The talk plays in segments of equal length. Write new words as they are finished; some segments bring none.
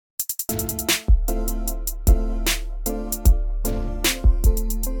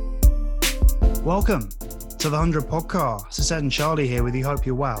Welcome to the 100 podcast. It's Ed and Charlie here with you. Hope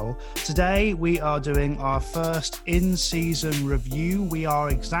you're well. Today we are doing our first in-season review. We are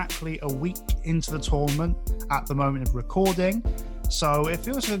exactly a week into the tournament at the moment of recording. So it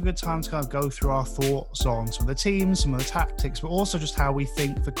feels like a good time to kind of go through our thoughts on some of the teams, some of the tactics, but also just how we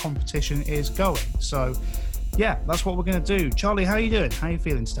think the competition is going. So yeah, that's what we're going to do. Charlie, how are you doing? How are you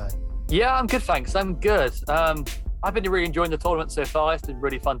feeling today? Yeah, I'm good, thanks. I'm good. I've been really enjoying the tournament so far. It's been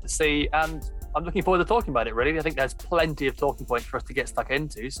really fun to see, and I'm looking forward to talking about it, really. I think there's plenty of talking points for us to get stuck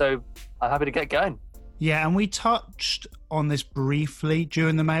into, so I'm happy to get going. Yeah, and we touched on this briefly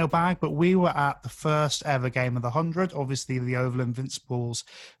during the mailbag, but we were at the first ever game of the 100, obviously the Oval Invincibles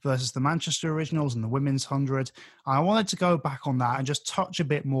versus the Manchester Originals and the Women's 100. I wanted to go back on that and just touch a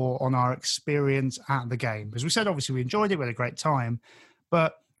bit more on our experience at the game. Because we said, obviously, we enjoyed it, we had a great time,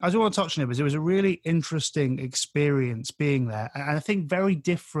 but I do want to touch on it because it was a really interesting experience being there. And I think very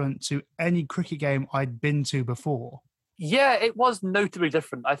different to any cricket game I'd been to before. Yeah, it was notably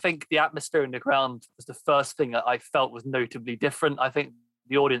different. I think the atmosphere in the ground was the first thing that I felt was notably different. I think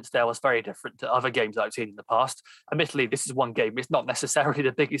the audience there was very different to other games I've seen in the past. Admittedly, this is one game. It's not necessarily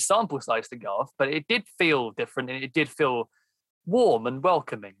the biggest sample size to go off, but it did feel different and it did feel warm and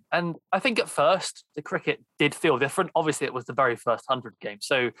welcoming. And I think at first the cricket did feel different. Obviously, it was the very first 100 game.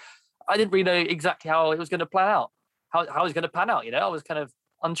 So I didn't really know exactly how it was going to plan out, how it was going to pan out. You know, I was kind of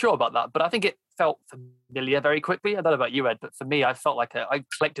unsure about that. But I think it felt familiar very quickly. I don't know about you, Ed, but for me, I felt like I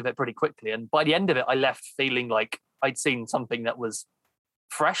clicked with it pretty quickly. And by the end of it, I left feeling like I'd seen something that was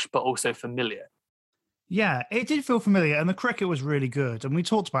fresh, but also familiar. Yeah, it did feel familiar, and the cricket was really good. And we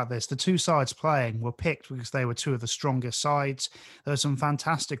talked about this. The two sides playing were picked because they were two of the strongest sides. There was some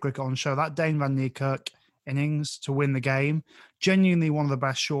fantastic cricket on show. That Dane van Niekerk innings to win the game, genuinely one of the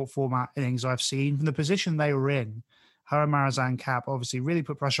best short format innings I've seen. From the position they were in, her Marizan Cap obviously really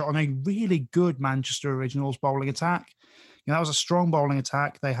put pressure on a really good Manchester Originals bowling attack. You know, that was a strong bowling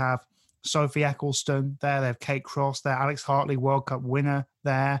attack. They have Sophie Eccleston there. They have Kate Cross there. Alex Hartley, World Cup winner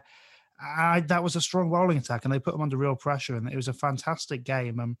there. That was a strong bowling attack, and they put them under real pressure, and it was a fantastic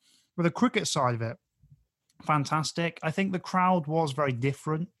game. And with the cricket side of it, fantastic. I think the crowd was very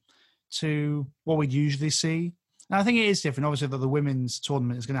different to what we'd usually see. And I think it is different. Obviously, that the women's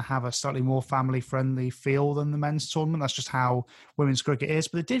tournament is going to have a slightly more family-friendly feel than the men's tournament. That's just how women's cricket is.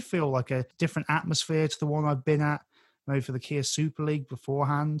 But it did feel like a different atmosphere to the one I've been at, maybe for the Kia Super League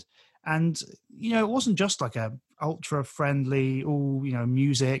beforehand. And, you know, it wasn't just like a ultra-friendly,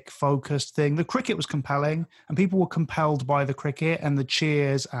 music-focused thing. The cricket was compelling, and people were compelled by the cricket, and the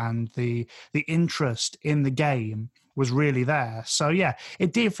cheers and the interest in the game was really there. So, yeah,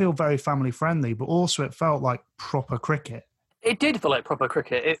 it did feel very family-friendly, but also it felt like proper cricket. It did feel like proper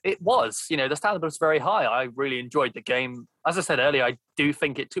cricket. It was, the standard was very high. I really enjoyed the game. As I said earlier, I do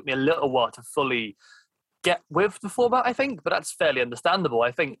think it took me a little while to fully get with the format, I think, but that's fairly understandable.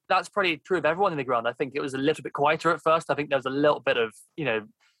 I think that's pretty true of everyone in the ground. I think it was a little bit quieter at first. I think there was a little bit of,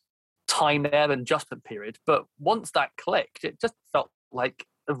 time there and adjustment period. But once that clicked, it just felt like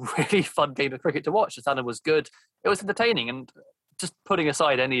a really fun game of cricket to watch. The standard was good. It was entertaining. And just putting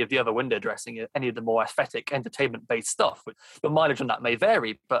aside any of the other window dressing, any of the more aesthetic, entertainment-based stuff, the mileage on that may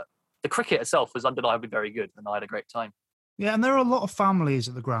vary, but the cricket itself was undeniably very good, and I had a great time. Yeah, and there are a lot of families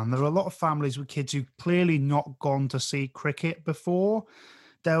at the ground. There are a lot of families with kids who've clearly not gone to see cricket before.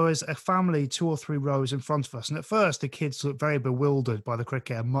 There was a family 2 or 3 rows in front of us, and at first the kids looked very bewildered by the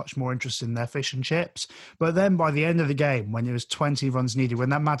cricket and much more interested in their fish and chips. But then by the end of the game, when it was 20 runs needed, when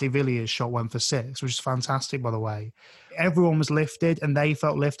that Maddie Villiers shot went for 6, which is fantastic, by the way, everyone was lifted, and they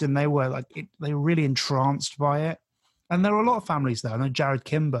felt lifted, and they were really entranced by it. And there were a lot of families there. I know Jared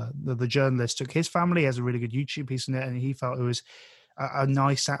Kimber, the journalist, took his family. He has a really good YouTube piece in it, and he felt it was a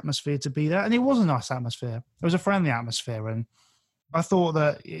nice atmosphere to be there. And it was a nice atmosphere. It was a friendly atmosphere. And I thought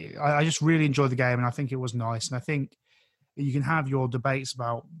that I just really enjoyed the game, and I think it was nice. And I think you can have your debates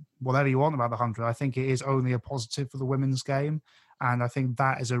about whatever you want about the 100. I think it is only a positive for the women's game. And I think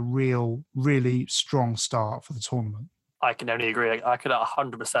that is a really strong start for the tournament. I can only agree. I could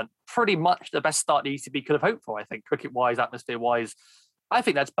 100%. Pretty much the best start the ECB could have hoped for, I think, cricket-wise, atmosphere-wise. I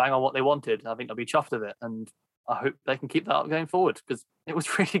think that's bang on what they wanted. I think they'll be chuffed with it, and I hope they can keep that up going forward because it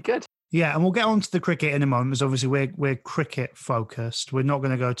was really good. Yeah, and we'll get on to the cricket in a moment, because obviously we're cricket focused. We're not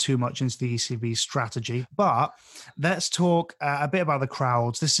going to go too much into the ECB strategy, but let's talk a bit about the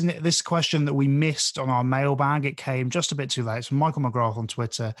crowds. This question that we missed on our mailbag, it came just a bit too late. It's from Michael McGrath on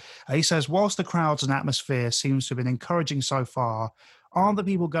Twitter. He says, whilst the crowds and atmosphere seems to have been encouraging so far, aren't the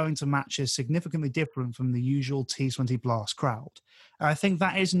people going to matches significantly different from the usual T20 Blast crowd? I think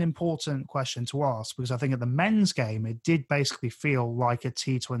that is an important question to ask, because I think at the men's game, it did basically feel like a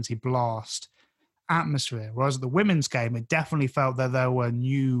T20 Blast atmosphere. Whereas at the women's game, it definitely felt that there were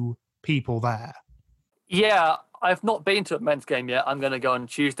new people there. Yeah, I've not been to a men's game yet. I'm going to go on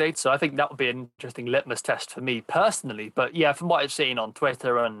Tuesday, so I think that would be an interesting litmus test for me personally. But yeah, from what I've seen on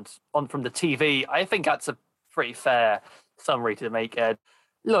Twitter and from the TV, I think that's a pretty fair summary to make, Ed.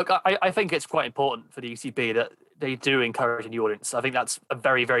 Look, I think it's quite important for the ECB that they do encourage a new audience. I think that's a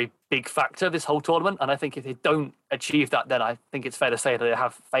very, very big factor of this whole tournament. And I think if they don't achieve that, then I think it's fair to say that they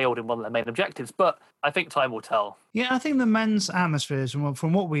have failed in one of their main objectives. But I think time will tell. Yeah, I think the men's atmospheres,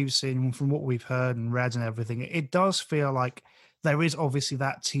 from what we've seen, from what we've heard and read and everything, it does feel like there is obviously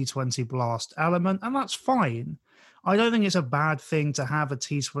that T20 blast element, and that's fine. I don't think it's a bad thing to have a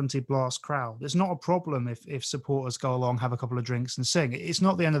T20 blast crowd. It's not a problem if supporters go along, have a couple of drinks and sing. It's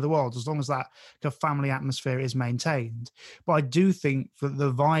not the end of the world as long as that kind of family atmosphere is maintained. But I do think that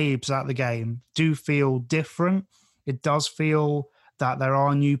the vibes at the game do feel different. It does feel that there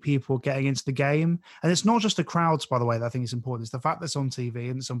are new people getting into the game. And it's not just the crowds, by the way, that I think is important. It's the fact that it's on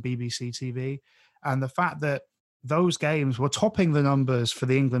TV and it's on BBC TV, and the fact that those games were topping the numbers for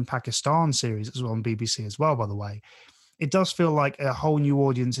the England-Pakistan series as well on BBC as well, by the way. It does feel like a whole new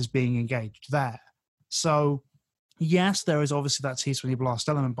audience is being engaged there. So, yes, there is obviously that T20 blast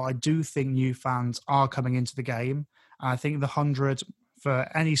element, but I do think new fans are coming into the game. I think the 100, for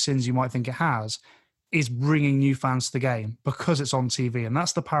any sins you might think it has, is bringing new fans to the game because it's on TV, and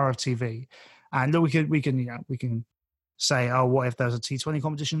that's the power of TV. And we can say, oh, what if there's a T20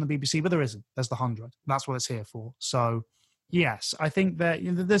 competition on the BBC? But there isn't. There's the 100. That's what it's here for. So, yes, I think that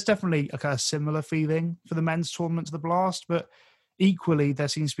there's definitely a kind of similar feeling for the men's tournament to the Blast, but equally, there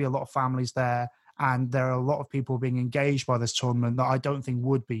seems to be a lot of families there, and there are a lot of people being engaged by this tournament that I don't think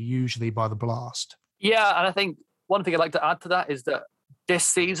would be usually by the Blast. Yeah, and I think one thing I'd like to add to that is that this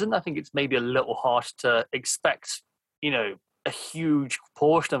season, I think it's maybe a little harsh to expect, a huge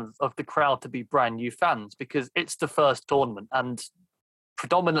portion of the crowd to be brand new fans because it's the first tournament, and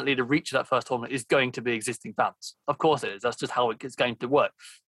predominantly the reach of that first tournament is going to be existing fans. Of course it is. That's just how it's going to work.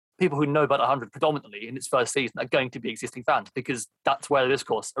 People who know about 100 predominantly in its first season are going to be existing fans because that's where the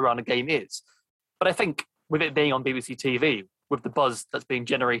discourse around the game is. But I think with it being on BBC TV, with the buzz that's being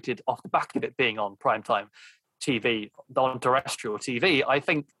generated off the back of it being on primetime TV, on terrestrial TV, I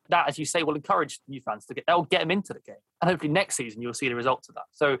think that, as you say, will encourage new fans they'll get them into the game. And hopefully next season you'll see the results of that.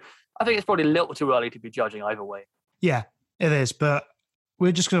 So I think it's probably a little too early to be judging either way. Yeah, it is. But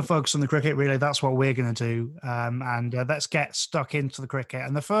we're just going to focus on the cricket, really. That's what we're going to do. And let's get stuck into the cricket.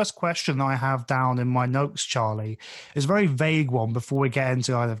 And the first question I have down in my notes, Charlie, is a very vague one before we get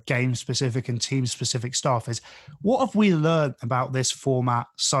into either game-specific and team-specific stuff, is what have we learned about this format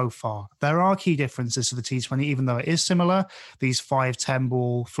so far? There are key differences to the T20, even though it is similar. These 5-10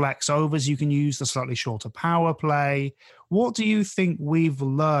 ball flex overs you can use, the slightly shorter power play. What do you think we've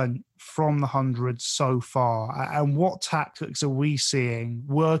learned from the 100 so far? And what tactics are we seeing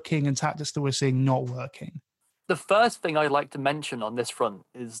working and tactics that we're seeing not working? The first thing I'd like to mention on this front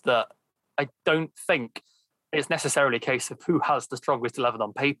is that I don't think it's necessarily a case of who has the strongest 11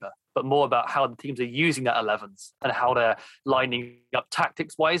 on paper, but more about how the teams are using that 11s and how they're lining up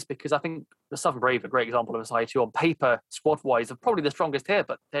tactics-wise, because I think the Southern Brave, a great example of a side who on paper, squad-wise, are probably the strongest here,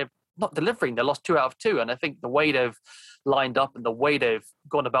 but they're not delivering. They lost 2 out of 2. And I think the way they've lined up and the way they've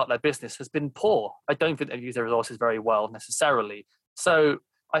gone about their business has been poor. I don't think they've used their resources very well necessarily. So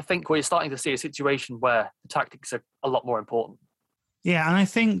I think we're starting to see a situation where the tactics are a lot more important. Yeah, and I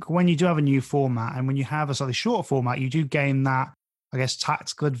think when you do have a new format and when you have a slightly shorter format, you do gain that, I guess,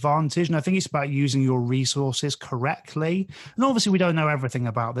 tactical advantage. And I think it's about using your resources correctly. And obviously, we don't know everything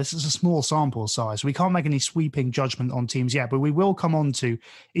about this. It's a small sample size. We can't make any sweeping judgment on teams yet, but we will come on to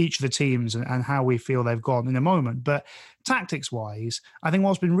each of the teams and how we feel they've gone in a moment. But tactics-wise, I think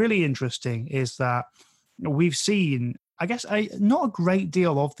what's been really interesting is that we've seen, I guess, not a great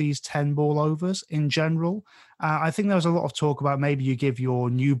deal of these 10 ball overs in general. I think there was a lot of talk about maybe you give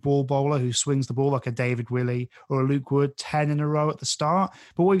your new ball bowler who swings the ball like a David Willey or a Luke Wood 10 in a row at the start.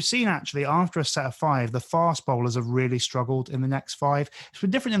 But what we've seen actually after a set of 5, the fast bowlers have really struggled in the next 5. It's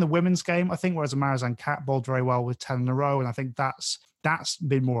been different in the women's game, I think, whereas Marizanne Cat bowled very well with 10 in a row. And I think that's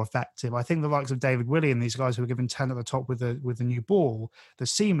been more effective. I think the likes of David Willey and these guys who are given 10 at the top with the new ball, the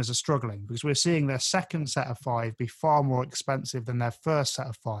seamers are struggling because we're seeing their second set of 5 be far more expensive than their first set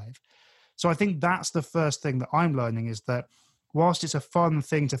of 5. So I think that's the first thing that I'm learning is that whilst it's a fun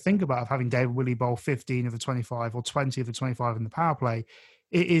thing to think about of having David Willey bowl 15 of the 25 or 20 of the 25 in the power play,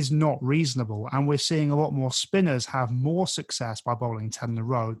 it is not reasonable. And we're seeing a lot more spinners have more success by bowling 10 in a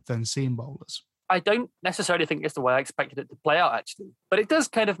row than seam bowlers. I don't necessarily think it's the way I expected it to play out, actually. But it does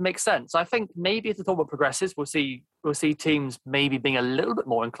kind of make sense. I think maybe as the tournament progresses, we'll see teams maybe being a little bit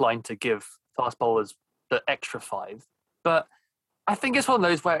more inclined to give fast bowlers the extra 5. But I think it's one of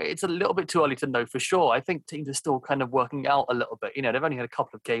those where it's a little bit too early to know for sure. I think teams are still kind of working out a little bit. They've only had a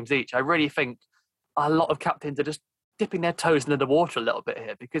couple of games each. I really think a lot of captains are just dipping their toes into the water a little bit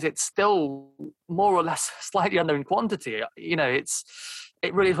here because it's still more or less slightly unknown quantity.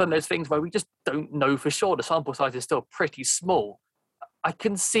 It really is one of those things where we just don't know for sure. The sample size is still pretty small. I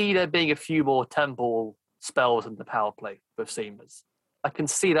can see there being a few more 10-ball spells in the power play with seamers. I can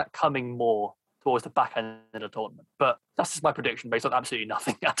see that coming more towards the back end of the tournament. But that's just my prediction based on absolutely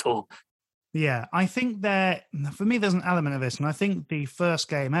nothing at all. Yeah, I think for me, there's an element of this. And I think the first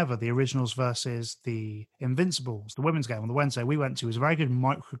game ever, the Originals versus the Invincibles, the women's game on the Wednesday we went to, was a very good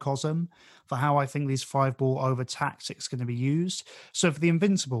microcosm for how I think these 5-ball over tactics are going to be used. So for the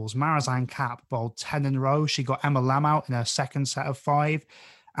Invincibles, Marizanne Kapp bowled 10 in a row. She got Emma Lamb out in her second set of 5.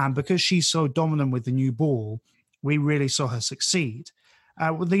 And because she's so dominant with the new ball, we really saw her succeed.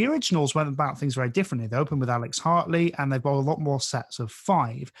 The Originals went about things very differently. They opened with Alex Hartley and they bowled a lot more sets of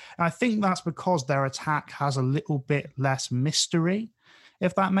 5. And I think that's because their attack has a little bit less mystery,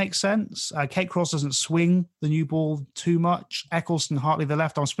 if that makes sense. Kate Cross doesn't swing the new ball too much. Eccleston, Hartley, the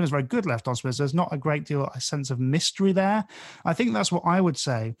left-arm spinners, very good left-arm spinners. There's not a great deal, a sense of mystery there. I think that's what I would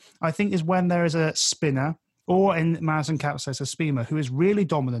say. I think is when there is a spinner, or in Marizanne Kapp's case, a spinner who is really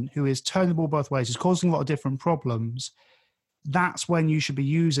dominant, who is turning the ball both ways, is causing a lot of different problems. That's when you should be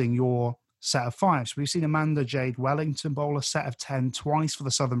using your set of 5. So we've seen Amanda Jade Wellington bowl a set of 10 twice for the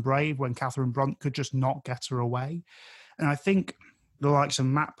Southern Brave when Catherine Brunt could just not get her away. And I think the likes of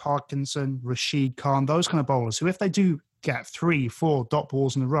Matt Parkinson, Rashid Khan, those kind of bowlers who, if they do get 3, 4 dot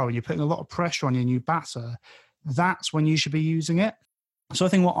balls in a row and you're putting a lot of pressure on your new batter, that's when you should be using it. So I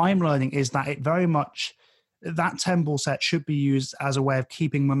think what I'm learning is that it very much, that 10-ball set should be used as a way of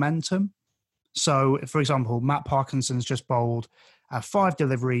keeping momentum. So, for example, Matt Parkinson's just bowled 5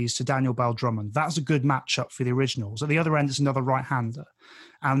 deliveries to Daniel Bell Drummond. That's a good matchup for the Originals. At the other end, it's another right-hander.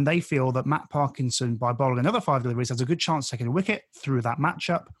 And they feel that Matt Parkinson, by bowling another 5 deliveries, has a good chance of taking a wicket through that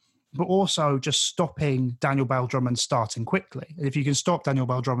matchup, but also just stopping Daniel Bell Drummond starting quickly. And if you can stop Daniel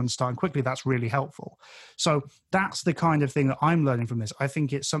Bell Drummond starting quickly, that's really helpful. So that's the kind of thing that I'm learning from this. I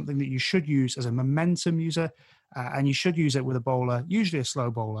think it's something that you should use as a momentum user, and you should use it with a bowler, usually a slow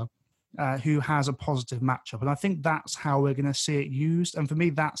bowler, who has a positive matchup. And I think that's how we're going to see it used. And for me,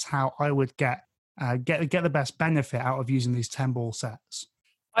 that's how I would get the best benefit out of using these 10-ball sets.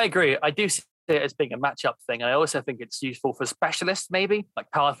 I agree. I do see it as being a matchup thing. And I also think it's useful for specialists, maybe. Like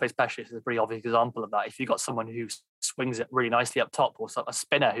power play specialists is a pretty obvious example of that. If you've got someone who swings it really nicely up top, or a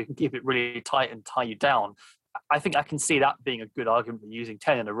spinner who can keep it really tight and tie you down, I think I can see that being a good argument for using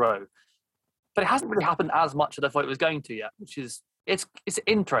 10 in a row. But it hasn't really happened as much as I thought it was going to yet, which is it's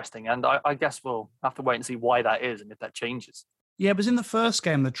interesting, and I guess we'll have to wait and see why that is and if that changes. Yeah, but in the first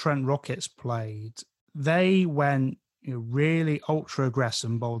game the Trent Rockets played, they went really ultra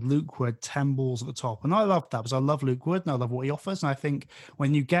aggressive and bowled Luke Wood 10 balls at the top. And I loved that because I love Luke Wood and I love what he offers. And I think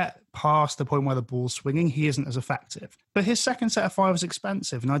when you get past the point where the ball's swinging, he isn't as effective. But his second set of 5 was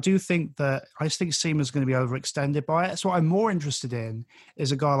expensive. And I think Seamer's going to be overextended by it. So what I'm more interested in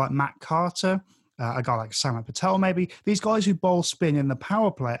is a guy like Matt Carter, a guy like Samat Patel, maybe. These guys who bowl spin in the power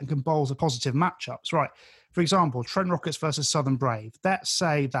play and can bowl the positive matchups, right? For example, Trent Rockets versus Southern Brave. Let's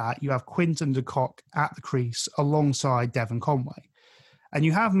say that you have Quinton de Kock at the crease alongside Devon Conway. And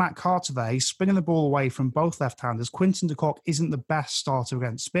you have Matt Carter there, he's spinning the ball away from both left-handers. Quinton de Kock isn't the best starter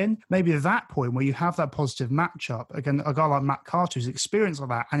against spin. Maybe at that point where you have that positive matchup, again, a guy like Matt Carter who's experienced like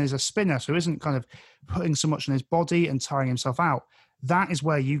that and is a spinner, so isn't kind of putting so much on his body and tiring himself out, that is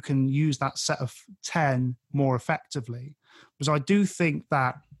where you can use that set of 10 more effectively. Because I do think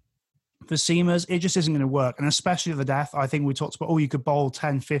that for seamers, it just isn't going to work. And especially at the death, I think we talked about, you could bowl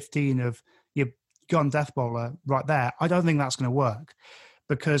 10, 15 of your gun death bowler right there. I don't think that's going to work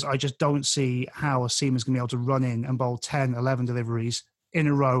because I just don't see how a seamer is going to be able to run in and bowl 10, 11 deliveries in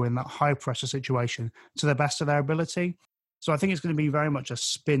a row in that high pressure situation to the best of their ability. So I think it's going to be very much a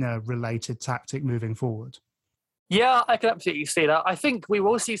spinner related tactic moving forward. Yeah, I can absolutely see that. I think we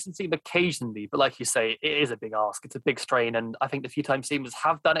will see some seam occasionally, but like you say, it is a big ask. It's a big strain, and I think the few times seamers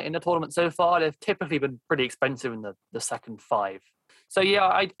have done it in the tournament so far, they've typically been pretty expensive in the second 5. So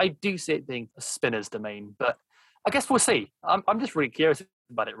yeah, I do see it being a spinner's domain, but I guess we'll see. I'm just really curious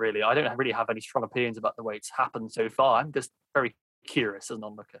about it, really. I don't really have any strong opinions about the way it's happened so far. I'm just very curious as an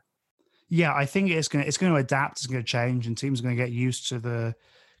onlooker. Yeah, I think it's going to adapt, it's going to change, and teams are going to get used to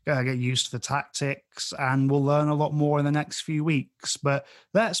the tactics, and we'll learn a lot more in the next few weeks. But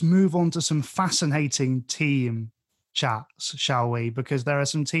let's move on to some fascinating team chats, shall we? Because there are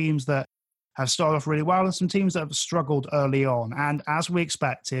some teams that have started off really well and some teams that have struggled early on. And as we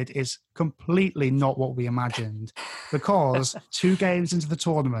expected, is completely not what we imagined, because 2 games into the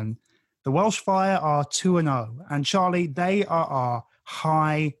tournament, the Welsh Fire are 2-0. And Charlie, they are our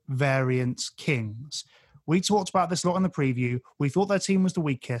High Variance Kings. We talked about this a lot in the preview. We thought their team was the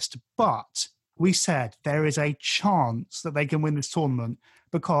weakest, but we said there is a chance that they can win this tournament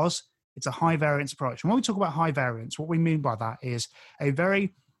because it's a high variance approach. And when we talk about high variance, what we mean by that is a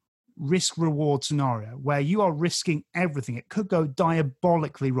very risk-reward scenario where you are risking everything. It could go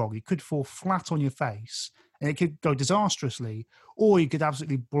diabolically wrong. You could fall flat on your face and it could go disastrously, or you could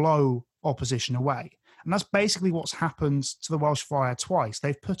absolutely blow opposition away. And that's basically what's happened to the Welsh Fire twice.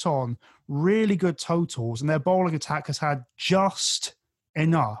 They've put on really good totals and their bowling attack has had just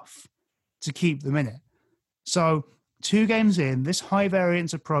enough to keep them in it. So 2 games in, this high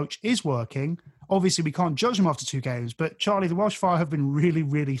variance approach is working. Obviously, we can't judge them after 2 games, but Charlie, the Welsh Fire have been really,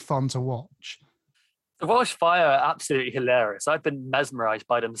 really fun to watch. The Welsh Fire are absolutely hilarious. I've been mesmerized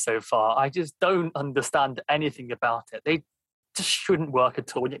by them so far. I just don't understand anything about it. They just shouldn't work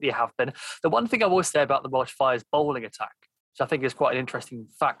at all, yet they have been. The one thing I will say about the Welsh Fire's bowling attack, which I think is quite an interesting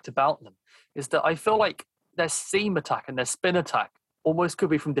fact about them, is that I feel like their seam attack and their spin attack almost could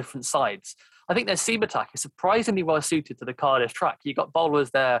be from different sides. I think their seam attack is surprisingly well suited to the Cardiff track. You've got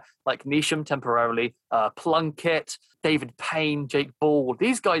bowlers there like Neesham temporarily, Plunkett, David Payne, Jake Ball.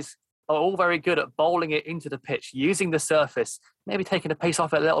 These guys are all very good at bowling it into the pitch, using the surface, maybe taking the pace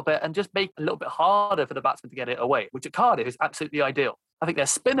off it a little bit and just make it a little bit harder for the batsman to get it away, which at Cardiff is absolutely ideal. I think their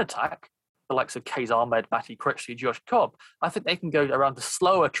spin attack, the likes of Kays Ahmed, Matty Critchley, Josh Cobb, I think they can go around the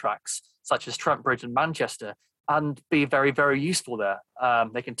slower tracks, such as Trent Bridge and Manchester, and be very, very useful there.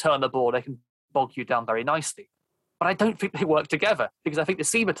 They can turn the ball, they can bog you down very nicely. But I don't think they work together because I think the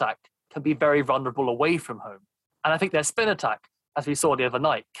seam attack can be very vulnerable away from home. And I think their spin attack, as we saw the other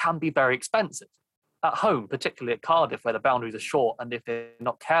night, can be very expensive. At home, particularly at Cardiff, where the boundaries are short, and if they're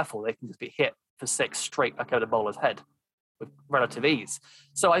not careful, they can just be hit for 6 straight back over the bowler's head with relative ease.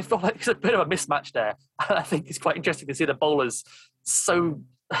 So I feel like there's a bit of a mismatch there. And I think it's quite interesting to see the bowlers so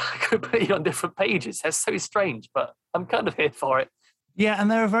completely on different pages. They're so strange, but I'm kind of here for it. Yeah,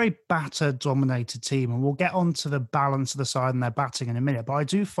 and they're a very batter-dominated team, and we'll get on to the balance of the side and their batting in a minute, but I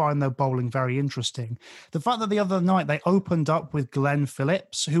do find their bowling very interesting. The fact that the other night they opened up with Glenn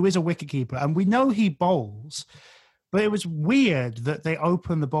Phillips, who is a wicketkeeper, and we know he bowls, but it was weird that they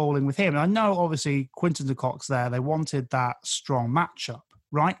opened the bowling with him. And I know, obviously, Quinton de Kock's there. They wanted that strong matchup,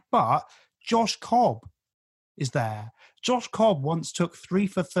 right? But Josh Cobb is there. Josh Cobb once took 3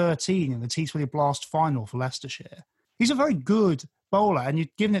 for 13 in the T20 Blast final for Leicestershire. He's a very good bowler, and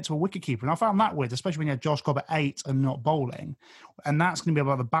you've given it to a wicketkeeper. And I found that weird, especially when you had Josh Cobb at 8 and not bowling. And that's going to be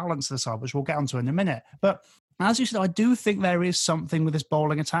about the balance of the side, which we'll get onto in a minute. But as you said, I do think there is something with this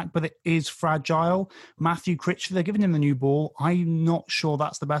bowling attack, but it is fragile. Matthew Critchley, they're giving him the new ball. I'm not sure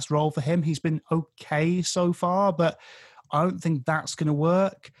that's the best role for him. He's been okay so far, but I don't think that's going to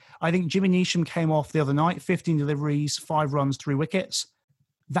work. I think Jimmy Neesham came off the other night, 15 deliveries, 5 runs, 3 wickets.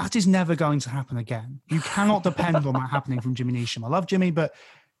 That is never going to happen again. You cannot depend on that happening from Jimmy Neesham. I love Jimmy, but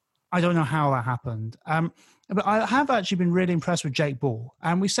I don't know how that happened. But I have actually been really impressed with Jake Ball.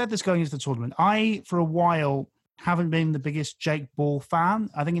 And we said this going into the tournament. I, for a while, haven't been the biggest Jake Ball fan.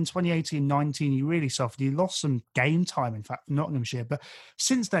 I think in 2018-19, he really suffered. He lost some game time, in fact, for Nottinghamshire. But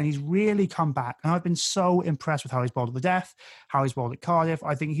since then, he's really come back. And I've been so impressed with how he's bowled at the Death, how he's bowled at Cardiff.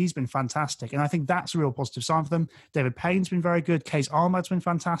 I think he's been fantastic. And I think that's a real positive sign for them. David Payne's been very good. Kays Ahmed's been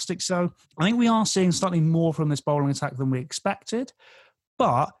fantastic. So I think we are seeing slightly more from this bowling attack than we expected.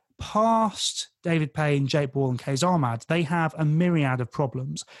 But past David Payne, Jake Ball and Kays Ahmed, they have a myriad of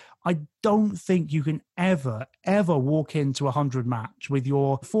problems. I don't think you can ever walk into a 100 match with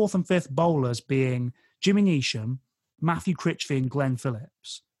your 4th and 5th bowlers being Jimmy Neesham, Matthew Critchley and Glenn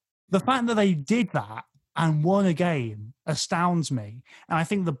Phillips. The fact that they did that and won a game astounds me. And I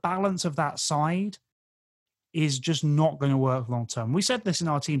think the balance of that side is just not going to work long term. We said this in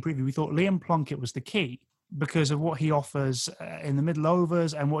our team preview. We thought Liam Plunkett was the key because of what he offers in the middle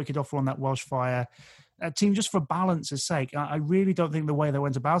overs and what he could offer on that Welsh Fire team, just for balance's sake. I really don't think the way they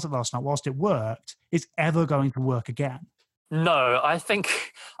went about it last night, whilst it worked, is ever going to work again. No, I think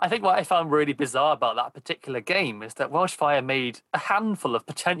what I found really bizarre about that particular game is that Welsh Fire made a handful of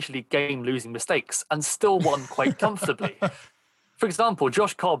potentially game-losing mistakes and still won quite comfortably. For example,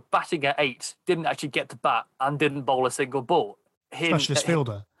 Josh Cobb batting at 8 didn't actually get to bat and didn't bowl a single ball. Specialist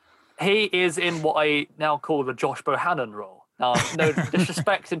fielder. He is in what I now call the Josh Bohannon role. Now, no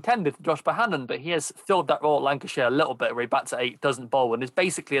disrespect intended to Josh Bohannon, but he has filled that role at Lancashire a little bit where he bats at 8, doesn't bowl, and is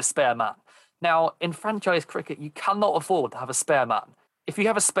basically a spare man. Now, in franchise cricket, you cannot afford to have a spare man. if you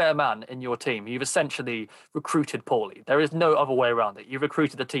have a spare man in your team, you've essentially recruited poorly. There is no other way around it. You've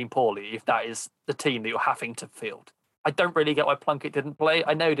recruited the team poorly if that is the team that you're having to field. I don't really get why Plunkett didn't play.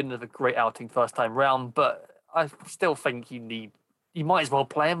 I know he didn't have a great outing first time round, but I still think you might as well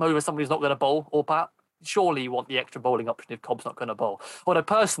play him over somebody who's not going to bowl or bat. Surely you want the extra bowling option if Cobb's not going to bowl. Although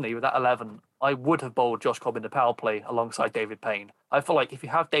personally, with that 11, I would have bowled Josh Cobb in the power play alongside David Payne. I feel like if you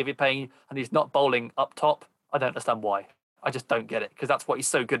have David Payne and he's not bowling up top, I don't understand why. I just don't get it because that's what he's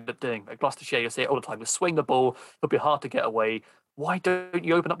so good at doing. At Gloucestershire, you see it all the time. You swing the ball, it'll be hard to get away. Why don't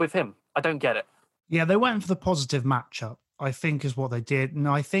you open up with him? I don't get it. Yeah, they went for the positive matchup, I think, is what they did. And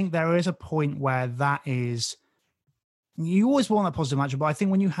I think there is a point where that is, you always want that positive matchup, but I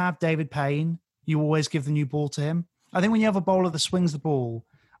think when you have David Payne, you always give the new ball to him. I think when you have a bowler that swings the ball,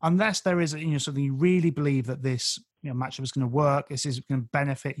 unless there is something you really believe that this matchup is going to work, this is going to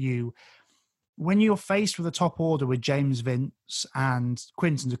benefit you. When you're faced with a top order with James Vince and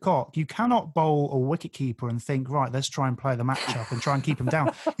Quinton de Kock, you cannot bowl a wicketkeeper and think, right, let's try and play the matchup and try and keep him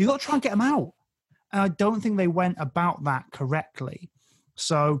down. You've got to try and get him out. And I don't think they went about that correctly.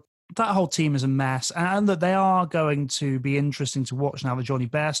 So that whole team is a mess. And that they are going to be interesting to watch now that Johnny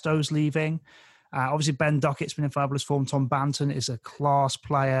Bairstow's leaving. Obviously, Ben Duckett's been in fabulous form. Tom Banton is a class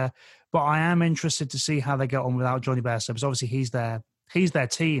player. But I am interested to see how they get on without Johnny Bairstow, because obviously he's their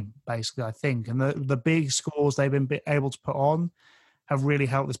team, basically, I think. And the big scores they've been able to put on have really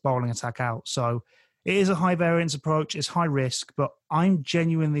helped this bowling attack out. So it is a high variance approach. It's high risk, but I'm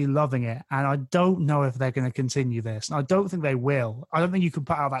genuinely loving it. And I don't know if they're going to continue this. And I don't think they will. I don't think you can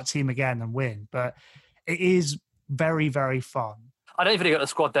put out that team again and win, but it is very, very fun. I don't think they've got the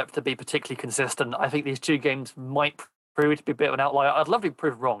squad depth to be particularly consistent. I think these two games might prove to be a bit of an outlier. I'd love to be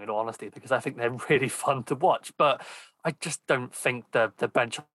proved wrong, in all honesty, because I think they're really fun to watch. But I just don't think the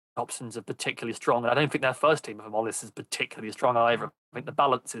bench options are particularly strong. And I don't think their first team, if I'm honest, is particularly strong either. I think the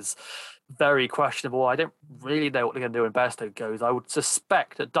balance is very questionable. I don't really know what they're going to do when Bairstow goes. I would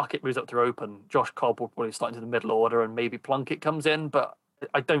suspect that Duckett moves up to open. Josh Cobb will probably start into the middle order and maybe Plunkett comes in, but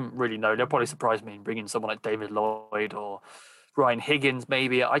I don't really know. They'll probably surprise me in bringing someone like David Lloyd or Ryan Higgins,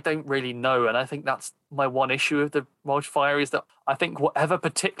 maybe. I don't really know. And I think that's my one issue with the Welsh Fire is that I think whatever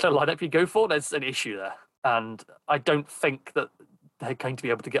particular lineup you go for, there's an issue there. And I don't think that they're going to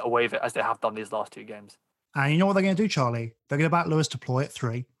be able to get away with it as they have done these last two games. And you know what they're going to do, Charlie? They're going to back Lewis to Ploy at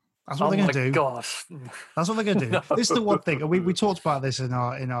 3. That's what they're going to do. Gosh. That's what they're going to do. No. This is the one thing. We talked about this in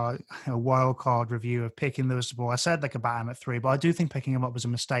our wild card review of picking Lewis to Ploy. I said they could bat him at 3, but I do think picking him up was a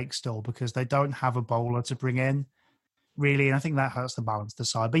mistake still because they don't have a bowler to bring in, really. And I think that hurts the balance of the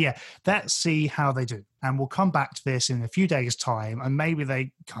side. But yeah, let's see how they do. And we'll come back to this in a few days' time. And maybe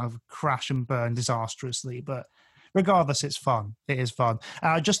they kind of crash and burn disastrously. But regardless, it's fun. It is fun.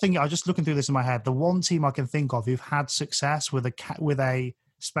 I was just looking through this in my head. The one team I can think of who've had success with a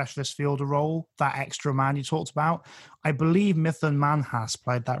specialist fielder role, that extra man you talked about, I believe Mithun Manhas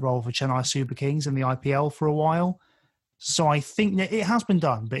played that role for Chennai Super Kings in the IPL for a while. So I think it has been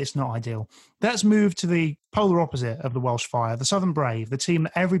done, but it's not ideal. Let's move to the polar opposite of the Welsh Fire, the Southern Brave, the team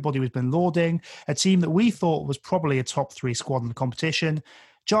that everybody has been lauding, a team that we thought was probably a top 3 squad in the competition.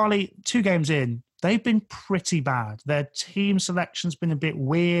 Charlie, 2 games in, they've been pretty bad. Their team selection's been a bit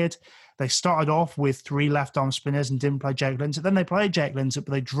weird. They started off with 3 left-arm spinners and didn't play Jake Linsett. Then they played Jake Linsett,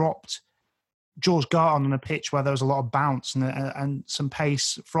 but they dropped George Garton on a pitch where there was a lot of bounce and some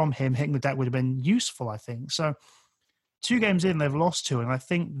pace from him hitting the deck would have been useful, I think. So 2 games in, they've lost 2, and I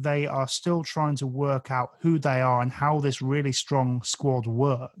think they are still trying to work out who they are and how this really strong squad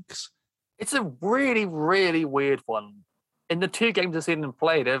works. It's a really, really weird one. In the 2 games I've seen them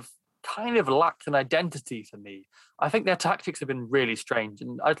play, they've kind of lacked an identity for me. I think their tactics have been really strange,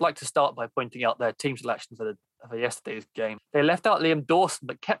 and I'd like to start by pointing out their team selection for yesterday's game. They left out Liam Dawson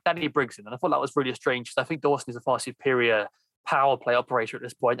but kept Danny Briggs in, and I thought that was really strange because I think Dawson is a far superior power play operator at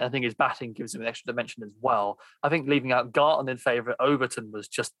this point. I think his batting gives him an extra dimension as well. I think leaving out Garton in favour of Overton was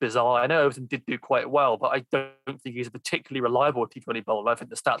just bizarre. I know Overton did do quite well, but I don't think he's a particularly reliable T20 bowler. I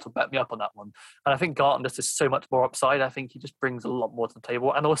think the stats will back me up on that one. And I think Garton just has so much more upside. I think he just brings a lot more to the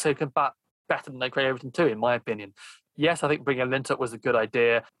table and also can bat better than Craig Overton too, in my opinion. Yes, I think bringing Linsett was a good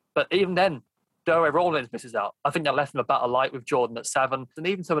idea, but even then, Doe Rollins misses out. I think that left him about a light with Jordan at 7. And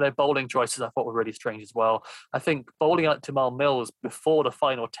even some of their bowling choices I thought were really strange as well. I think bowling out to Mal Mills before the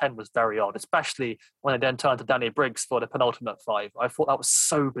final 10 was very odd, especially when they then turned to Danny Briggs for the penultimate 5. I thought that was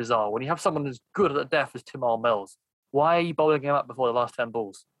so bizarre. When you have someone as good at the death as Timal Mills, why are you bowling him up before the last 10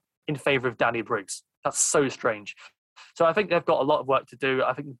 balls in favour of Danny Briggs? That's so strange. So I think they've got a lot of work to do.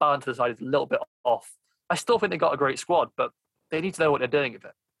 I think the balance to the side is a little bit off. I still think they've got a great squad, but they need to know what they're doing with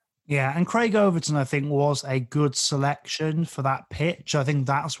it. Yeah, and Craig Overton, I think, was a good selection for that pitch. I think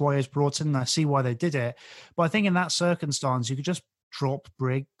that's why he was brought in, and I see why they did it. But I think in that circumstance, you could just drop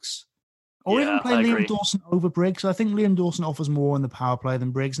Briggs. Or even Yeah, play I Liam agree. Dawson over Briggs. I think Liam Dawson offers more in the power play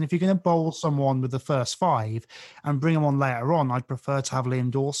than Briggs. And if you're going to bowl someone with the first five and bring him on later on, I'd prefer to have Liam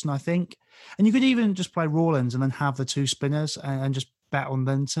Dawson, I think. And you could even just play Rawlins and then have the two spinners and just bet on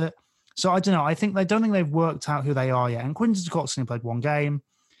them to. So I don't know. I don't think they've worked out who they are yet. And Quinton Scott's only played one game.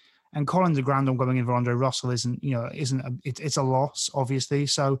 And Collins and Grandon going in for Andre Russell it's a loss, obviously.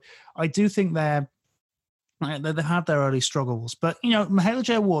 So I do think they've had their early struggles. But, Mahela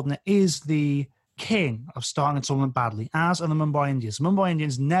Jayawardene is the king of starting a tournament badly, as are the Mumbai Indians. Mumbai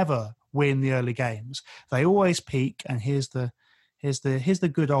Indians never win the early games. They always peak, and here's the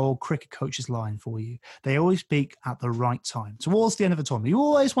good old cricket coach's line for you. They always peak at the right time. Towards the end of the tournament, you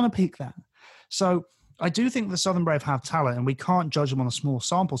always want to peak then. So I do think the Southern Brave have talent, and we can't judge them on a small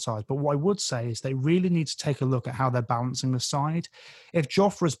sample size. But what I would say is they really need to take a look at how they're balancing the side. If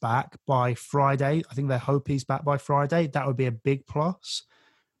Jofra's back by Friday, I think they hope he's back by Friday. That would be a big plus.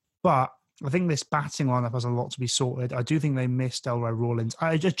 But I think this batting lineup has a lot to be sorted. I do think they missed Delroy Rawlins.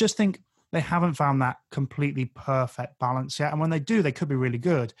 I just think they haven't found that completely perfect balance yet. And when they do, they could be really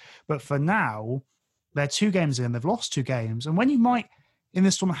good. But for now, they're 2 games in. They've lost 2 games. And when you might in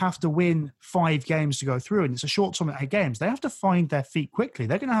this tournament have to win 5 games to go through, and it's a short tournament, 8 games, they have to find their feet quickly.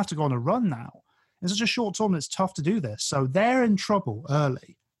 They're going to have to go on a run now. In such a short tournament, it's tough to do this. So they're in trouble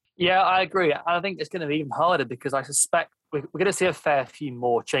early. Yeah, I agree. And I think it's going to be even harder because I suspect we're going to see a fair few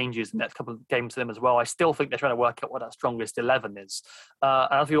more changes in the next couple of games for them as well. I still think they're trying to work out what that strongest 11 is.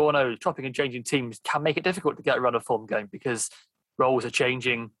 And as we all know, chopping and changing teams can make it difficult to get a run of form going because roles are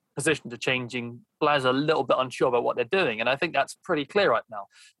changing, positions are changing, players are a little bit unsure about what they're doing. And I think that's pretty clear right now.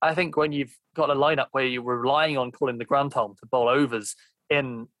 I think when you've got a lineup where you're relying on calling the Grandholm to bowl overs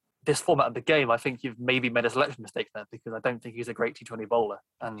in this format of the game, I think you've maybe made a selection mistake there because I don't think he's a great T20 bowler.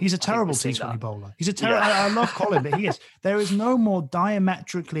 And he's a terrible T20 bowler. He's a terrible. Yeah. I love Colin, but he is. There is no more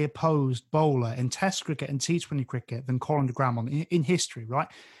diametrically opposed bowler in Test cricket and T20 cricket than Colin de Grammont in history, right?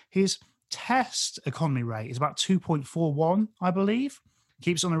 His Test economy rate is about 2.41, I believe.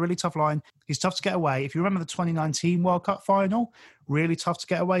 Keeps on a really tough line. He's tough to get away. If you remember the 2019 World Cup final, really tough to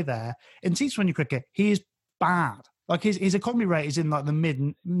get away there. In T20 cricket, he is bad. Like his economy rate is in like the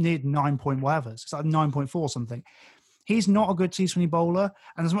mid 9 point whatever. It's like 9.4 something. He's not a good T20 bowler.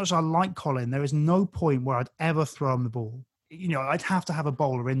 And as much as I like Colin, there is no point where I'd ever throw him the ball. I'd have to have a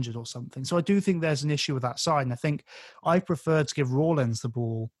bowler injured or something. So I do think there's an issue with that side. And I think I prefer to give Rawlins the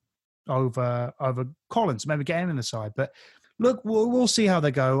ball over Collins, maybe get him in the side. But look, we'll see how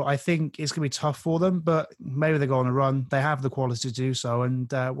they go. I think it's going to be tough for them, but maybe they go on a run. They have the quality to do so,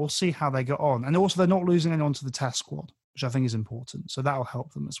 and we'll see how they get on. And also, they're not losing anyone to the Test squad, which I think is important. So that'll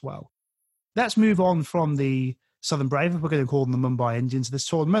help them as well. Let's move on from the Southern Brave. We're going to call them the Mumbai Indians this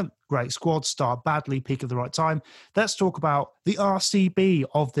tournament. Great squad, start badly, peak at the right time. Let's talk about the RCB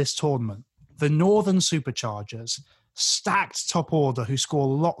of this tournament, the Northern Superchargers. Stacked top order who score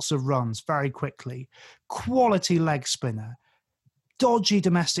lots of runs very quickly, quality leg spinner, dodgy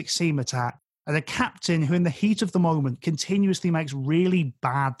domestic seam attack, and a captain who in the heat of the moment continuously makes really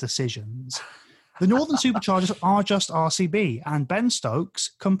bad decisions. The Northern Superchargers are just RCB, and Ben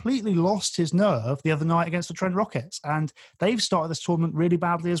Stokes completely lost his nerve the other night against the Trent Rockets, and they've started this tournament really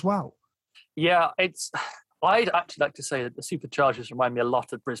badly as well. Yeah, I'd actually like to say that the Superchargers remind me a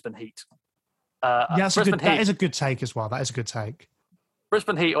lot of Brisbane Heat. That is a good take as well. That is a good take.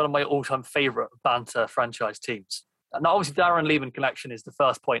 Brisbane Heat, one of my all-time favourite banter franchise teams. And obviously, Darren Lehman connection is the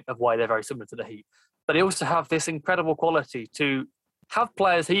first point of why they're very similar to the Heat. But they also have this incredible quality to have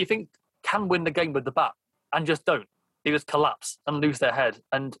players who you think can win the game with the bat and just don't. They just collapse and lose their head.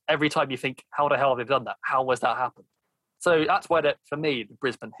 And every time you think, how the hell have they done that? How has that happened? So that's why, for me, the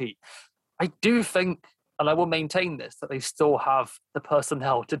Brisbane Heat. I do think, and I will maintain this, that they still have the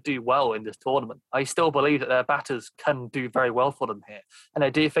personnel to do well in this tournament. I still believe that their batters can do very well for them here. And I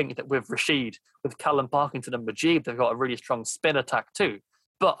do think that with Rashid, with Callum Parkinson and Majid, they've got a really strong spin attack too.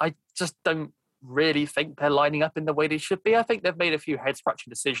 But I just don't really think they're lining up in the way they should be. I think they've made a few head-scratching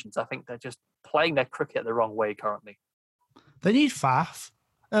decisions. I think they're just playing their cricket the wrong way currently. They need Faf.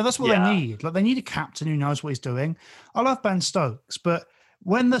 That's what they need. Like, they need a captain who knows what he's doing. I love Ben Stokes, but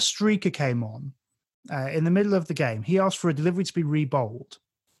when the streaker came on, in the middle of the game, he asked for a delivery to be re-bowled,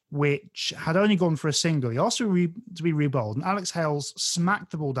 which had only gone for a single. He asked to be re-bowled, and Alex Hales smacked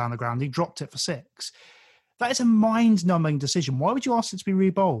the ball down the ground. He dropped it for 6. That is a mind-numbing decision. Why would you ask it to be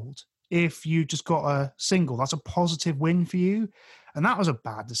re-bowled if you just got a single? That's a positive win for you. And that was a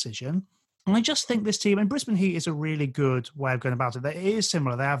bad decision. And I just think this team, and Brisbane Heat is a really good way of going about it. It is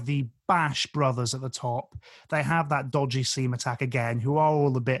similar. They have the Bash brothers at the top. They have that dodgy seam attack again, who are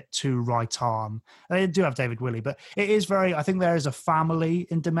all a bit too right arm. They do have David Willey, but it is very, I think there is a family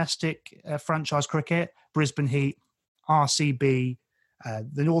in domestic franchise cricket. Brisbane Heat, RCB,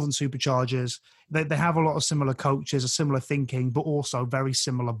 the Northern Superchargers. They have a lot of similar coaches, a similar thinking, but also very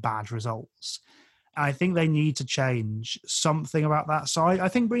similar bad results. I think they need to change something about that side. I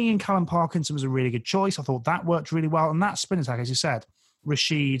think bringing in Callum Parkinson was a really good choice. I thought that worked really well. And that spin attack, as you said,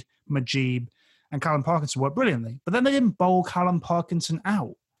 Rashid, Majib, and Callum Parkinson worked brilliantly. But then they didn't bowl Callum Parkinson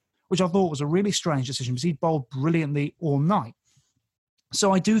out, which I thought was a really strange decision because he bowled brilliantly all night.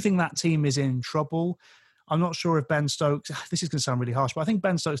 So I do think that team is in trouble. I'm not sure if Ben Stokes, this is going to sound really harsh, but I think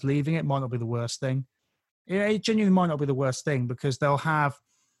Ben Stokes leaving it might not be the worst thing. It genuinely might not be the worst thing because they'll have,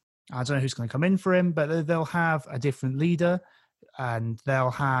 I don't know who's going to come in for him, but they'll have a different leader and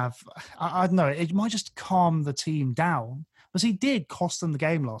they'll have, I don't know, it might just calm the team down because he did cost them the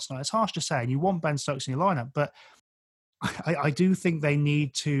game last night. It's harsh to say, and you want Ben Stokes in your lineup, but I do think they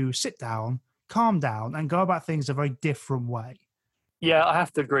need to sit down, calm down, and go about things a very different way. Yeah, I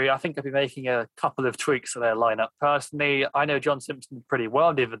have to agree. I think I'll be making a couple of tweaks to their lineup. Personally, I know John Simpson pretty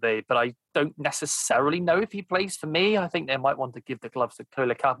well the other day, but I don't necessarily know if he plays for me. I think they might want to give the gloves to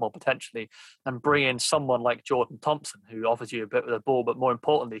Kola Cadmore potentially and bring in someone like Jordan Thompson, who offers you a bit with the ball, but more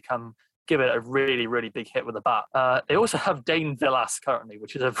importantly, can give it a really, really big hit with the bat. They also have Dane Villas currently,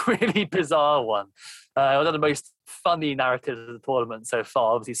 which is a really bizarre one. One of the most funny narratives of the tournament so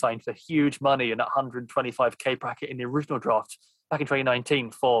far. Obviously signed for huge money in that 125k bracket in the original draft back in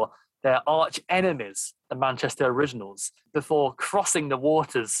 2019 for their arch enemies, the Manchester Originals, before crossing the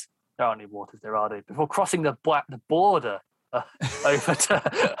waters. There aren't any waters there, are they? Before crossing the border over to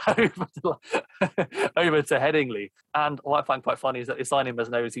Headingley. And what I find quite funny is that they signed him as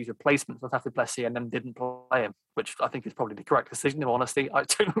an overseas replacement for Taffy Plessis and then didn't play him, which I think is probably the correct decision, in honesty. I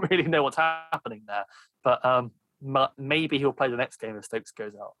don't really know what's happening there. But maybe he'll play the next game if Stokes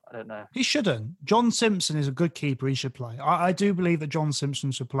goes out. I don't know. He shouldn't. John Simpson is a good keeper. He should play. I do believe that John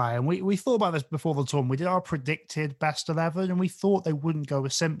Simpson should play. And we thought about this before the tournament. We did our predicted best 11 and we thought they wouldn't go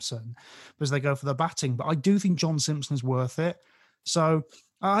with Simpson because they go for the batting. But I do think John Simpson is worth it. So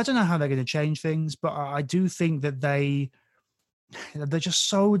I don't know how they're going to change things, but I do think that they're just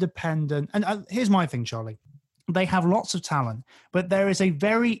so dependent. And here's my thing, Charlie. They have lots of talent, but there is a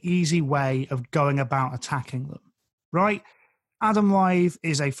very easy way of going about attacking them. Right? Adam Lyth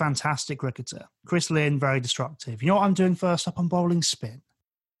is a fantastic cricketer. Chris Lynn, very destructive. You know what I'm doing first up? I'm bowling spin.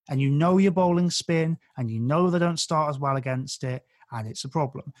 And you know you're bowling spin, and you know they don't start as well against it, and it's a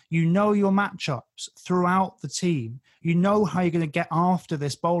problem. You know your matchups throughout the team. You know how you're going to get after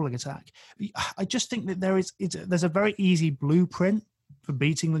this bowling attack. I just think that there's a very easy blueprint for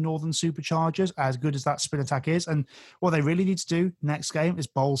beating the Northern Superchargers, as good as that spin attack is. And what they really need to do next game is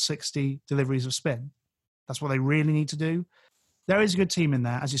bowl 60 deliveries of spin. That's what they really need to do. There is a good team in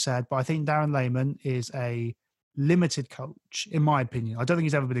there, as you said, but I think Darren Lehman is a limited coach, in my opinion. I don't think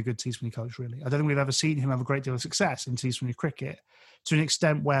he's ever been a good T20 coach, really. I don't think we've ever seen him have a great deal of success in T20 cricket to an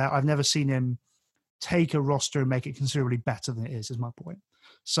extent where I've never seen him take a roster and make it considerably better than it is my point.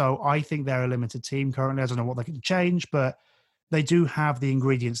 So I think they're a limited team currently. I don't know what they can change, but they do have the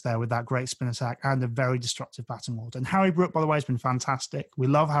ingredients there with that great spin attack and a very destructive batting order. And Harry Brook, by the way, has been fantastic. We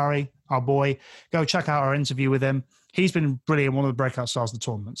love Harry, our boy. Go check out our interview with him. He's been brilliant, one of the breakout stars of the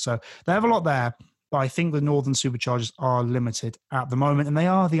tournament. So they have a lot there, but I think the Northern Superchargers are limited at the moment, and they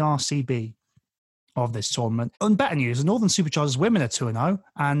are the RCB of this tournament. On better news, the Northern Superchargers women are 2-0,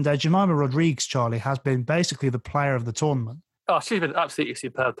 and Jemima Rodriguez, Charlie, has been basically the player of the tournament. Oh, she's been absolutely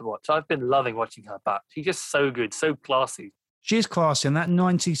superb to watch. I've been loving watching her bat. She's just so good, so classy. She is classy, and that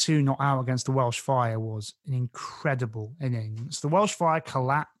 92 not out against the Welsh Fire was an incredible innings. The Welsh Fire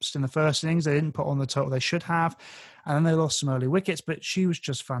collapsed in the first innings. They didn't put on the total they should have, and then they lost some early wickets, but she was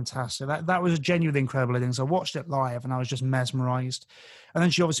just fantastic. That was a genuinely incredible innings. I watched it live, and I was just mesmerised. And then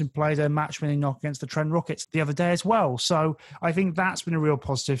she obviously played a match-winning knock against the Trent Rockets the other day as well. So I think that's been a real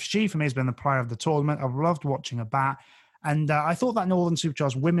positive. She, for me, has been the player of the tournament. I've loved watching her bat. And I thought that Northern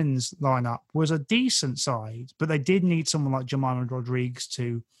Superchargers women's lineup was a decent side, but they did need someone like Jemima Rodriguez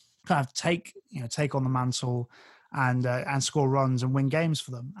to kind of take on the mantle and score runs and win games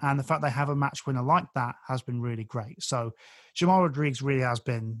for them. And the fact they have a match winner like that has been really great. So Jemima Rodriguez really has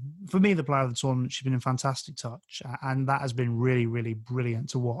been, for me, the player of the tournament. She's been in fantastic touch, and that has been really, really brilliant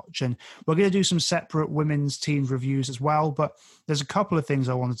to watch. And we're going to do some separate women's team reviews as well, but there's a couple of things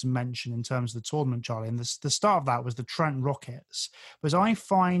I wanted to mention in terms of the tournament, Charlie. And the start of that was the Trent Rockets, because I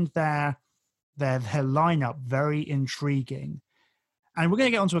find their lineup very intriguing. And we're going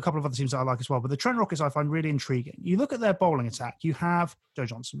to get onto a couple of other teams that I like as well. But the Trent Rockets I find really intriguing. You look at their bowling attack. You have Joe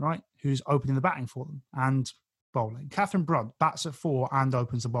Johnson, right, who's opening the batting for them and bowling. Catherine Brunt bats at 4 and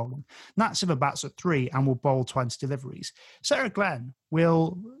opens the bowling. Nat Siver bats at 3 and will bowl 20 deliveries. Sarah Glenn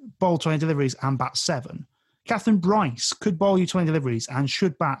will bowl 20 deliveries and bat 7. Catherine Bryce could bowl you 20 deliveries and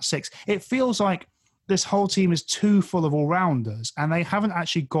should bat 6. It feels like this whole team is too full of all-rounders and they haven't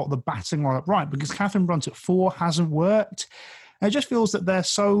actually got the batting lineup right because Catherine Brunt at 4 hasn't worked. And it just feels that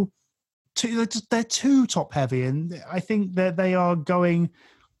they're too top-heavy, and I think that they are going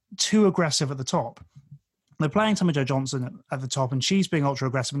too aggressive at the top. They're playing Tommy Jo Johnson at the top, and she's being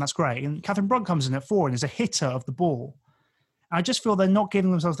ultra-aggressive, and that's great. And Catherine Brunt comes in at 4 and is a hitter of the ball. I just feel they're not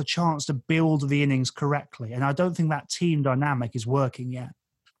giving themselves the chance to build the innings correctly, and I don't think that team dynamic is working yet.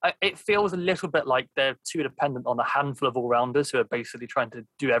 It feels a little bit like they're too dependent on a handful of all-rounders who are basically trying to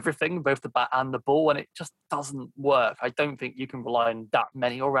do everything, both the bat and the ball, and it just doesn't work. I don't think you can rely on that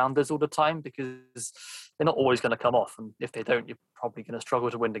many all-rounders all the time because they're not always going to come off, and if they don't, you're probably going to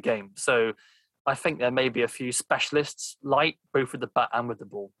struggle to win the game. So I think there may be a few specialists light, both with the bat and with the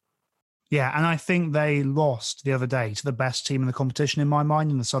ball. Yeah, and I think they lost the other day to the best team in the competition in my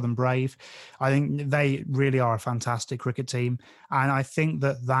mind, in the Southern Brave. I think they really are a fantastic cricket team. And I think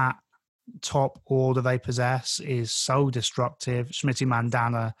that top order they possess is so destructive. Smriti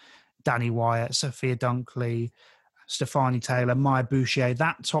Mandana, Danny Wyatt, Sophia Dunkley, Stefani Taylor, Maya Boucher,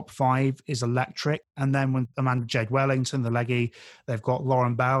 that top 5 is electric. And then when Amanda Jade Wellington, the leggy, they've got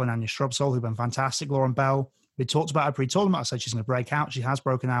Lauren Bell and Anya Shrubsole, who've been fantastic. Lauren Bell, we talked about her pre-tournament. I said she's going to break out. She has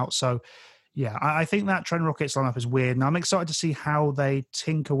broken out. So, yeah, I think that Trent Rockets lineup is weird. And I'm excited to see how they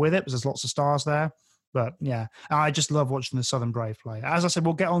tinker with it because there's lots of stars there. But, yeah, I just love watching the Southern Brave play. As I said,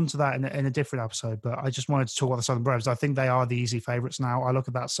 we'll get on to that in a different episode. But I just wanted to talk about the Southern Braves. I think they are the easy favourites now. I look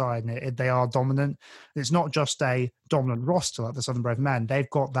at that side and they are dominant. It's not just a dominant roster like the Southern Brave men. They've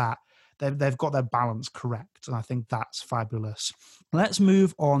got that. They've got their balance correct, and I think that's fabulous. Let's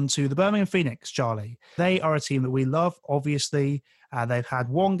move on to the Birmingham Phoenix, Charlie. They are a team that we love, obviously. They've had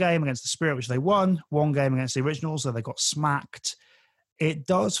one game against the Spirit, which they won, one game against the Originals, so they got smacked. It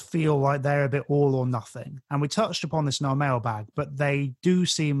does feel like they're a bit all or nothing, and we touched upon this in our mailbag, but they do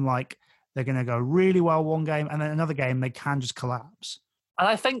seem like they're going to go really well one game, and then another game they can just collapse. And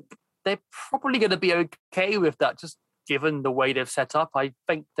I think they're probably going to be okay with that, just given the way they've set up. I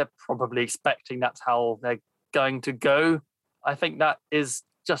think they're probably expecting that's how they're going to go. I think that is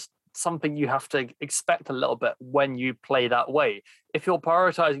just something you have to expect a little bit when you play that way. If you're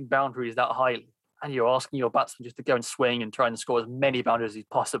prioritizing boundaries that highly and you're asking your batsman just to go and swing and try and score as many boundaries as you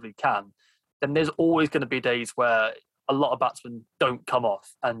possibly can, then there's always going to be days where a lot of batsmen don't come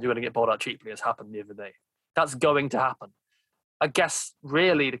off and you're going to get bowled out cheaply, as happened the other day. That's going to happen. I guess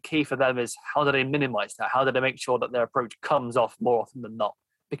really the key for them is how do they minimize that? How do they make sure that their approach comes off more often than not?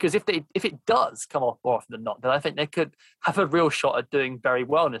 Because if it does come off more often than not, then I think they could have a real shot at doing very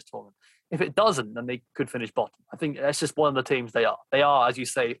well in this tournament. If it doesn't, then they could finish bottom. I think that's just one of the teams they are. They are, as you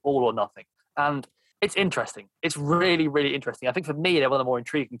say, all or nothing. And it's interesting. It's really, really interesting. I think for me, they're one of the more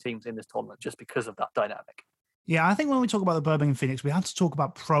intriguing teams in this tournament just because of that dynamic. Yeah, I think when we talk about the Birmingham Phoenix, we have to talk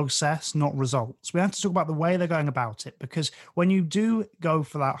about process, not results. We have to talk about the way they're going about it, because when you do go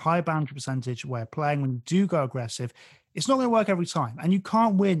for that high boundary percentage way of playing, when you do go aggressive, it's not going to work every time. And you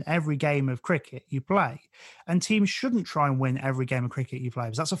can't win every game of cricket you play. And teams shouldn't try and win every game of cricket you play,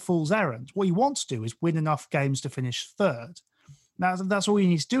 because that's a fool's errand. What you want to do is win enough games to finish third. Now, that's all you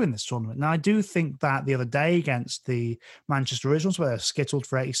need to do in this tournament. Now, I do think that the other day against the Manchester Originals, where they're skittled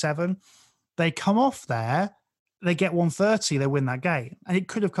for 87, they come off there, they get 130, they win that game. And it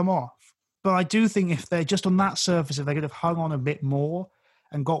could have come off. But I do think if they're just on that surface, if they could have hung on a bit more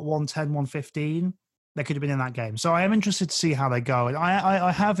and got 110, 115, they could have been in that game. So I am interested to see how they go. And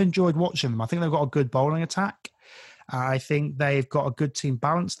I have enjoyed watching them. I think they've got a good bowling attack. I think they've got a good team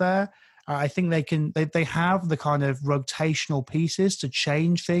balance there. I think they have the kind of rotational pieces to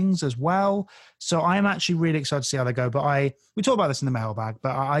change things as well. So I'm actually really excited to see how they go. But we talked about this in the mailbag,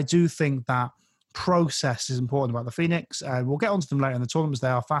 but I do think that process is important about the Phoenix. We'll get onto them later in the tournaments. They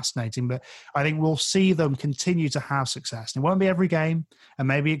are fascinating, but I think we'll see them continue to have success. It won't be every game, and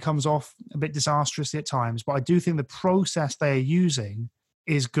maybe it comes off a bit disastrously at times, but I do think the process they are using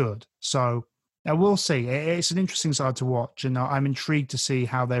is good. So we'll see. It's an interesting side to watch, and I'm intrigued to see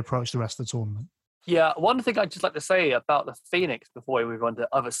how they approach the rest of the tournament. Yeah, one thing I'd just like to say about the Phoenix before we move on to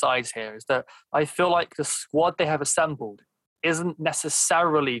other sides here is that I feel like the squad they have assembled isn't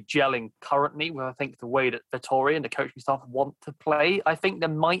necessarily gelling currently with, I think, the way that Vittori and the coaching staff want to play. I think there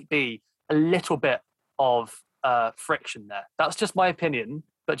might be a little bit of friction there. That's just my opinion.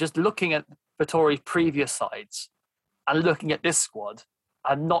 But just looking at Vittori's previous sides, And looking at this squad,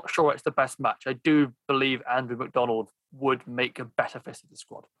 I'm not sure it's the best match. I do believe Andrew McDonald would make a better fist of the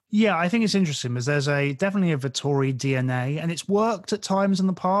squad. Yeah, I think it's interesting because there's definitely a Vittori DNA, and it's worked at times in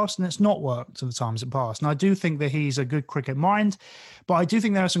the past, and it's not worked at the times in the past. And I do think that he's a good cricket mind, but I do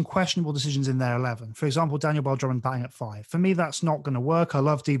think there are some questionable decisions in their 11. For example, Daniel Bell-Drummond batting at 5. For me, that's not going to work. I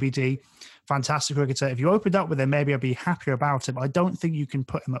love DBD, fantastic cricketer. If you opened up with him, maybe I'd be happier about it, but I don't think you can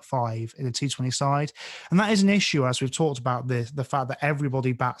put him at 5 in a T20 side. And that is an issue, as we've talked about the fact that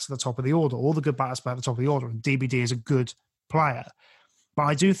everybody bats at the top of the order. All the good batters bat at the top of the order, and DBD is a good player. But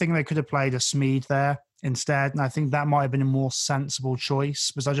I do think they could have played a Smeed there instead. And I think that might have been a more sensible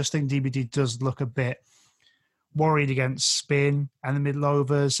choice, because I just think DBD does look a bit worried against spin and the middle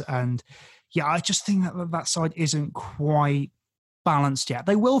overs. And yeah, I just think that side isn't quite balanced yet.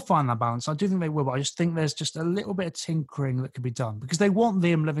 They will find that balance. I do think they will, but I just think there's just a little bit of tinkering that could be done, because they want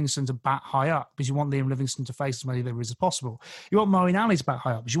Liam Livingstone to bat high up, because you want Liam Livingstone to face as many deliveries as possible. You want Moeen Ali to bat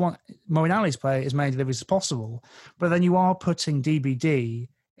high up, because you want Moeen Ali to play as many deliveries as possible. But then you are putting DBD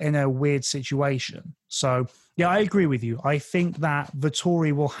in a weird situation. So yeah, I agree with you. I think that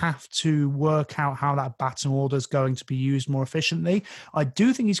Vittori will have to work out how that batting order is going to be used more efficiently. I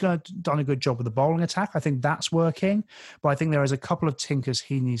do think he's done a good job with the bowling attack. I think that's working, but I think there is a couple of tinkers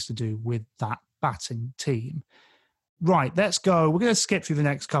he needs to do with that batting team. Right, let's go. We're going to skip through the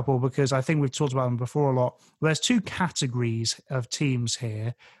next couple because I think we've talked about them before a lot. There's two categories of teams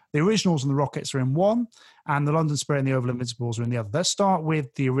here. The Originals and the Rockets are in one, and the London Spirit and the Oval Invincibles are in the other. Let's start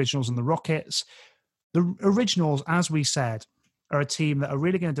with the Originals and the Rockets. The Originals, as we said, are a team that are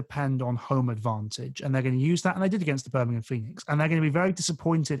really going to depend on home advantage, and they're going to use that, and they did against the Birmingham Phoenix, and they're going to be very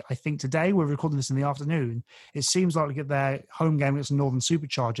disappointed. I think today, we're recording this in the afternoon, it seems like their home game against the Northern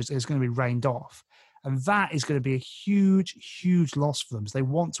Superchargers is going to be rained off, and that is going to be a huge, huge loss for them. So they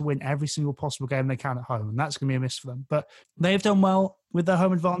want to win every single possible game they can at home, and that's going to be a miss for them. But they've done well with their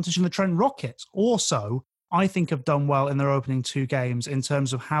home advantage, and the Trent Rockets also, I think, have done well in their opening two games in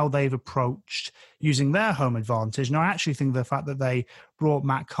terms of how they've approached using their home advantage. And I actually think the fact that they brought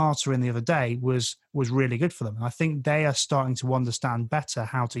Matt Carter in the other day was really good for them. And I think they are starting to understand better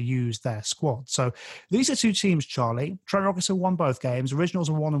how to use their squad. So these are two teams, Charlie. Trent Rockets have won both games. Originals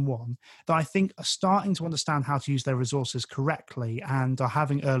are 1-1, that I think are starting to understand how to use their resources correctly and are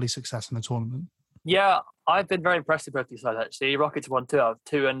having early success in the tournament. Yeah, I've been very impressed with both these sides, actually. Rockets won 2 out of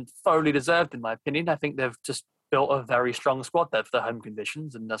 2 and thoroughly deserved, in my opinion. I think they've just built a very strong squad there for the home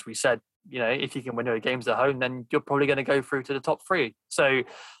conditions. And as we said, if you can win your games at home, then you're probably going to go through to the top 3. So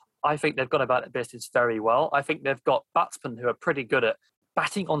I think they've gone about their business very well. I think they've got batsmen who are pretty good at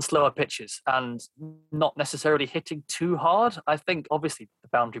batting on slower pitches and not necessarily hitting too hard. I think, obviously, the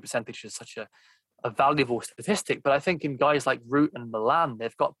boundary percentage is such a valuable statistic, but I think in guys like Root and Milan,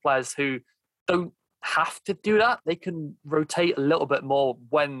 they've got players who don't have to do that. They can rotate a little bit more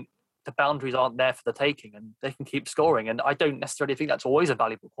when the boundaries aren't there for the taking, and they can keep scoring. And I don't necessarily think that's always a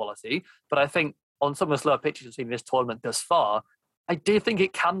valuable quality, but I think on some of the slower pitches we've seen in this tournament thus far, I do think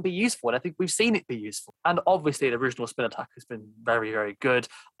it can be useful, and I think we've seen it be useful. And obviously, the original spin attack has been very, very good.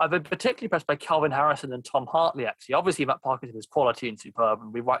 I've been particularly impressed by Calvin Harrison and Tom Hartley, actually. Obviously, Matt Parkinson is quality and superb,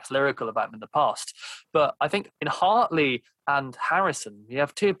 and we've waxed lyrical about him in the past. But I think in Hartley and Harrison, you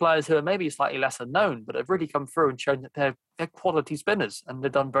have two players who are maybe slightly lesser known, but have really come through and shown that they're quality spinners, and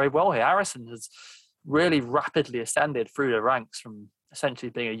they've done very well here. Harrison has really rapidly ascended through the ranks from essentially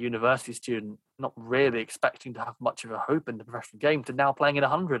being a university student, not really expecting to have much of a hope in the professional game, to now playing in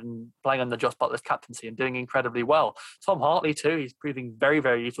 100 and playing under Josh Butler's captaincy and doing incredibly well. Tom Hartley too, he's proving very,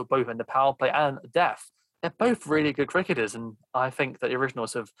 very useful both in the power play and depth. They're both really good cricketers, and I think that the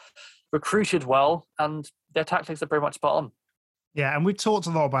Originals have recruited well and their tactics are very much spot on. Yeah, and we've talked a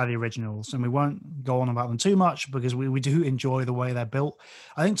lot about the Originals, and we won't go on about them too much because we do enjoy the way they're built.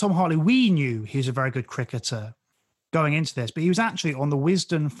 I think Tom Hartley, we knew he was a very good cricketer going into this, but he was actually on the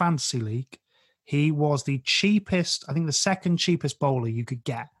Wisden Fantasy League. He was the cheapest, I think the second cheapest bowler you could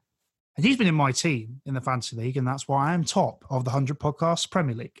get. And he's been in my team in the Fantasy League, and that's why I am top of the 100 Podcasts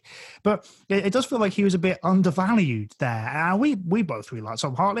Premier League. But it does feel like he was a bit undervalued there. And we both really like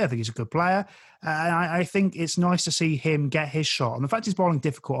Tom Hartley. I think he's a good player. And I think it's nice to see him get his shot. And the fact he's bowling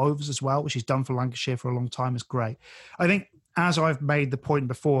difficult overs as well, which he's done for Lancashire for a long time, is great. I think, as I've made the point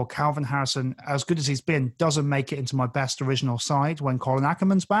before, Calvin Harrison, as good as he's been, doesn't make it into my best original side when Colin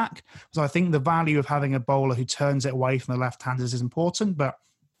Ackerman's back. So I think the value of having a bowler who turns it away from the left-handers is important, but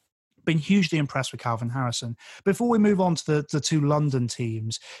been hugely impressed with Calvin Harrison. Before we move on to the two London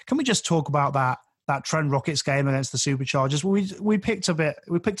teams, can we just talk about that Trent Rockets game against the Superchargers? We picked up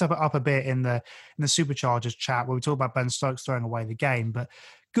a bit in the Superchargers chat where we talked about Ben Stokes throwing away the game, but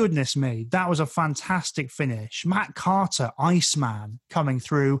Goodness me, that was a fantastic finish. Matt Carter, Iceman, coming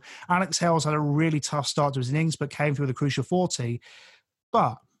through. Alex Hales had a really tough start to his innings, but came through with a crucial 40.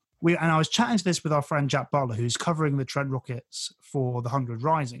 But I was chatting to this with our friend Jack Butler, who's covering the Trent Rockets for the 100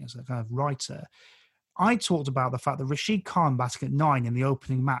 Rising as a kind of writer. I talked about the fact that Rashid Khan batting at 9 in the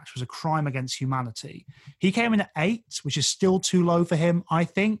opening match was a crime against humanity. He came in at 8, which is still too low for him, I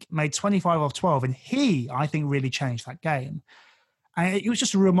think, made 25 off 12, and he, I think, really changed that game. And it was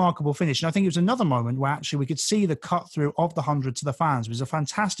just a remarkable finish. And I think it was another moment where actually we could see the cut through of the 100 to the fans. It was a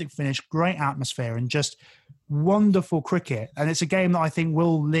fantastic finish, great atmosphere, and just wonderful cricket. And it's a game that I think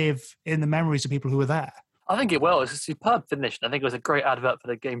will live in the memories of people who were there. I think it will. It's a superb finish. And I think it was a great advert for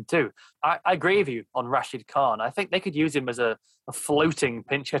the game too. I agree with you on Rashid Khan. I think they could use him as a floating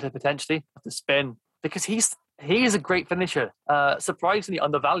pinch hitter potentially at the spin, because he is a great finisher. Surprisingly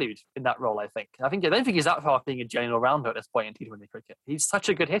undervalued in that role, I think. I don't think he's that far off being a genuine all-rounder at this point in T20 cricket. He's such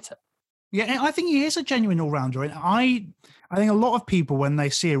a good hitter. Yeah, I think he is a genuine all-rounder. And I think a lot of people, when they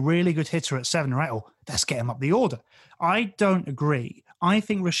see a really good hitter at 7 or 8, let's get him up the order. I don't agree. I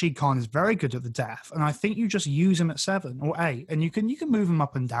think Rashid Khan is very good at the death, and I think you just use him at 7 or 8, and you can move him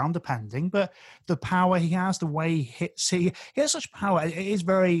up and down depending. But the power he has, the way he hits, he has such power. It is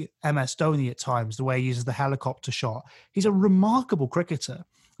very MS Dhoni at times, the way he uses the helicopter shot. He's a remarkable cricketer,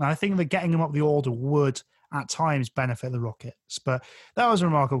 and I think that getting him up the order would at times benefit the Rockets. But that was a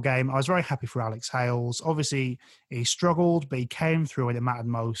remarkable game. I was very happy for Alex Hales. Obviously, he struggled, but he came through when it mattered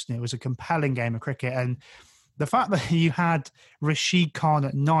most, and it was a compelling game of cricket. And the fact that you had Rashid Khan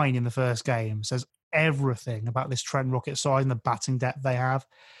at 9 in the first game says everything about this Trent Rocket side and the batting depth they have.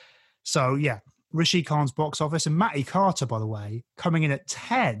 So, yeah, Rashid Khan's box office. And Matty Carter, by the way, coming in at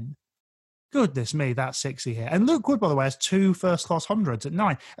 10. Goodness me, that's 60 here. And Luke Wood, by the way, has 2 first-class hundreds at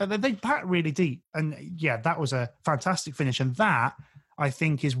 9. They bat really deep. And, yeah, that was a fantastic finish. And that, I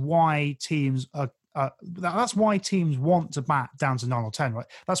think, is why teams are that's why teams want to bat down to 9 or 10, right?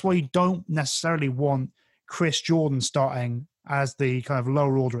 That's why you don't necessarily want Chris Jordan starting as the kind of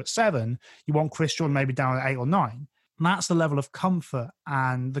lower order at 7. You want Chris Jordan maybe down at 8 or 9. And that's the level of comfort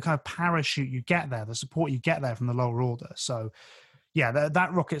and the kind of parachute you get there, the support you get there from the lower order. So, yeah,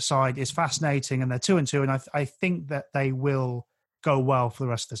 that Rocket side is fascinating, and they're 2-2, and I think that they will go well for the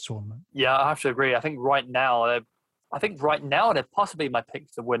rest of this tournament. Yeah, I have to agree. I think right now they're possibly my pick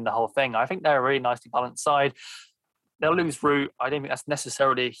to win the whole thing. I think they're a really nicely balanced side. They'll lose Root. I don't think that's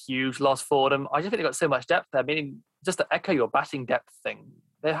necessarily a huge loss for them. I just think they've got so much depth there. Meaning, just to echo your batting depth thing,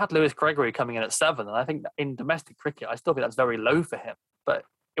 they had Lewis Gregory coming in at 7, and I think that in domestic cricket, I still think that's very low for him. But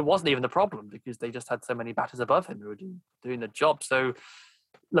it wasn't even the problem, because they just had so many batters above him who were doing the job. So,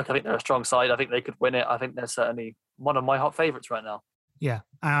 look, I think they're a strong side. I think they could win it. I think they're certainly one of my hot favourites right now. Yeah,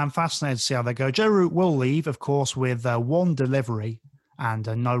 I'm fascinated to see how they go. Joe Root will leave, of course, with 1 delivery and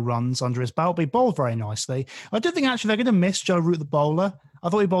no runs under his belt. But he bowled very nicely. I do think actually they're going to miss Joe Root, the bowler. I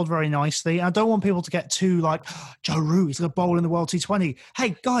thought he bowled very nicely. I don't want people to get too like, Joe Root, he's going to bowl in the World T20.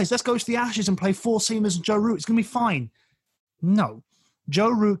 Hey, guys, let's go to the Ashes and play 4 seamers and Joe Root. It's going to be fine. No. Joe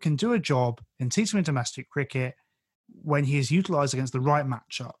Root can do a job in T20 domestic cricket when he is utilised against the right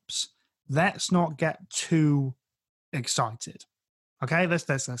matchups. Let's not get too excited. Okay,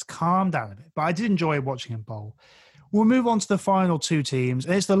 let's calm down a bit. But I did enjoy watching him bowl. We'll move on to the final 2 teams,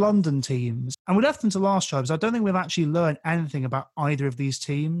 and it's the London teams. And we left them to last show, because I don't think we've actually learned anything about either of these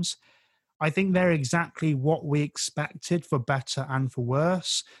teams. I think they're exactly what we expected, for better and for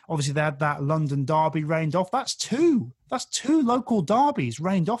worse. Obviously, they had that London derby rained off. That's 2 local derbies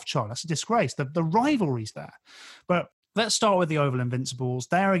rained off, Charlie. That's a disgrace. The rivalry's there. But let's start with the Oval Invincibles.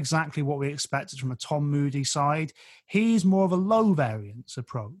 They're exactly what we expected from a Tom Moody side. He's more of a low variance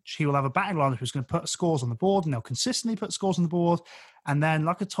approach. He will have a batting lineup who's going to put scores on the board, and they'll consistently put scores on the board. And then,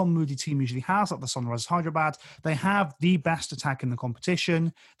 like a Tom Moody team usually has, like the Sunrisers Hyderabad, they have the best attack in the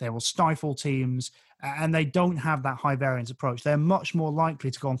competition. They will stifle teams, and they don't have that high variance approach. They're much more likely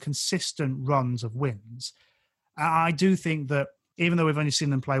to go on consistent runs of wins. I do think that, even though we've only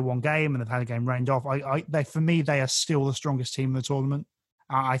seen them play 1 game and they've had a game rained off, for me, they are still the strongest team in the tournament.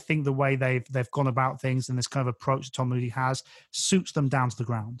 I think the way they've gone about things and this kind of approach that Tom Moody has suits them down to the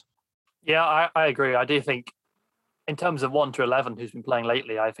ground. Yeah, I agree. I do think in terms of 1 to 11, who's been playing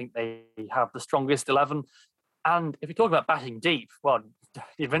lately, I think they have the strongest 11. And if you talk about batting deep, well,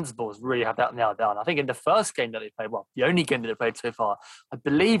 the Invincibles really have that nailed down. I think in the first game that they played, well, the only game that they played so far, I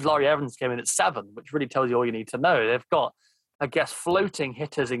believe Laurie Evans came in at 7, which really tells you all you need to know. They've got, I guess, floating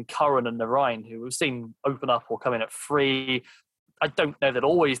hitters in Curran and Narine, who we've seen open up or come in at 3. I don't know they'd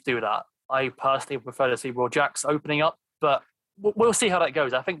always do that. I personally prefer to see Will Jacks opening up, but we'll see how that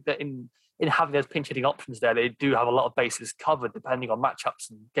goes. I think that in in having those pinch hitting options there, they do have a lot of bases covered depending on matchups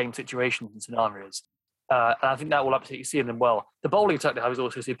and game situations and scenarios. And I think that will absolutely see them well. The bowling attack they have is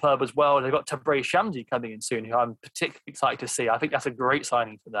also superb as well. They've got Tabrei Shamsi coming in soon, who I'm particularly excited to see. I think that's a great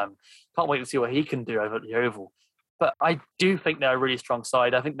signing for them. Can't wait to see what he can do over at the Oval. But I do think they're a really strong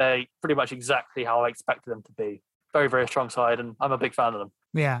side. I think they're pretty much exactly how I expected them to be. Very, very strong side, and I'm a big fan of them.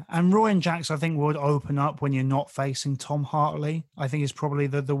 Yeah, and Roy and Jax, I think, would open up when you're not facing Tom Hartley. I think is probably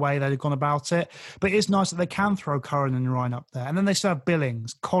the way they've gone about it. But it's nice that they can throw Curran and Ryan up there. And then they still have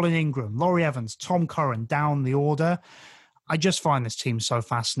Billings, Colin Ingram, Laurie Evans, Tom Curran down the order. I just find this team so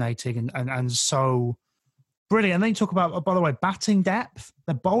fascinating and so brilliant. And then you talk about, by the way, batting depth,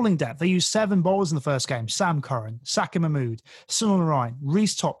 the bowling depth. They used 7 bowlers in the first game. Sam Curran, Saki Mahmood, Sunil Ryan,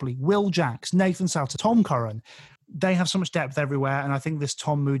 Reece Topley, Will Jacks, Nathan Souter, Tom Curran. They have so much depth everywhere, and I think this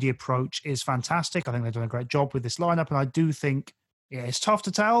Tom Moody approach is fantastic. I think they've done a great job with this lineup, and I do think it's tough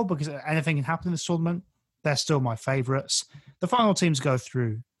to tell because anything can happen in this tournament. They're still my favourites. The final teams go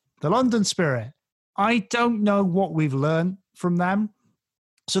through. The London Spirit. I don't know what we've learned from them.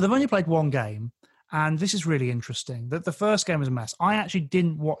 So they've only played 1 game, and this is really interesting. That the first game was a mess. I actually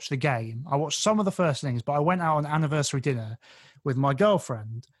didn't watch the game. I watched some of the first innings, but I went out on anniversary dinner with my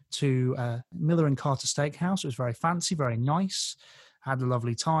girlfriend to Miller and Carter Steakhouse. It was very fancy, very nice. Had a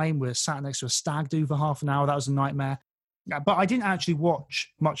lovely time. We were sat next to a stag do for half an hour. That was a nightmare. But I didn't actually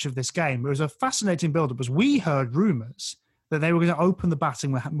watch much of this game. It was a fascinating build-up because we heard rumours that they were going to open the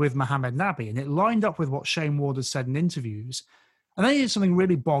batting with Mohamed Nabi, and it lined up with what Shane Ward had said in interviews. And then he did something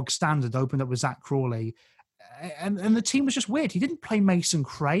really bog standard, opened up with Zach Crawley. And the team was just weird. He didn't play Mason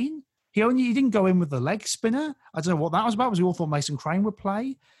Crane. He didn't go in with the leg spinner. I don't know what that was about, because we all thought Mason Crane would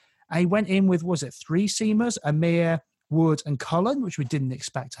play. And he went in with, 3 seamers, Amir, Wood, and Cullen, which we didn't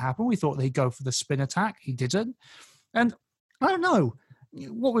expect to happen. We thought that he'd go for the spin attack. He didn't. And I don't know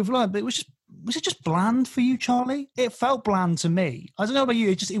what we've learned, but was it just bland for you, Charlie? It felt bland to me. I don't know about you.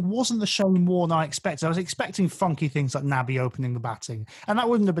 It wasn't the Shane Warne I expected. I was expecting funky things like Nabi opening the batting. And that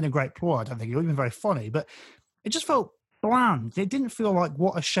wouldn't have been a great ploy, I don't think. It would have been very funny. But it just felt bland. It didn't feel like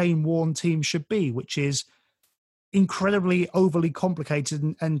what a Shane Warne team should be, which is incredibly overly complicated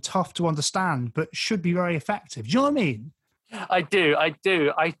and tough to understand, but should be very effective. Do you know what I mean? I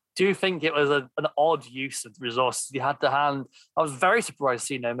do think it was an odd use of resources you had to hand. I was very surprised to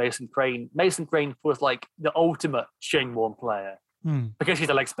see no Mason Crane. Mason Crane was like the ultimate Shane Warne player because he's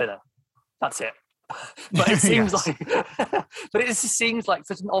a leg spinner. That's it. But it seems but it just seems like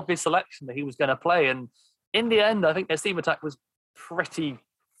such an obvious selection that he was going to play. And in the end, I think their seam attack was pretty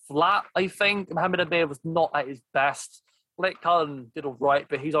flat. I think Mohamed Amir was not at his best. Blake Cullen did all right,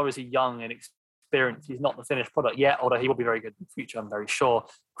 but he's obviously young and experienced. He's not the finished product yet, although he will be very good in the future, I'm very sure.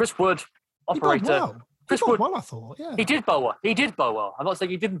 Chris Wood, operator. Chris Wood, well, I thought, yeah. He did bowl well. I'm not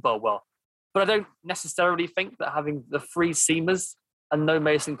saying he didn't bowl well, but I don't necessarily think that having the 3 seamers and no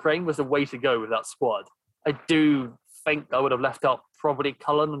Mason Crane was the way to go with that squad. I do think I would have left out probably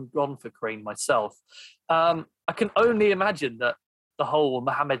Cullen and gone for Crane myself. I can only imagine that the whole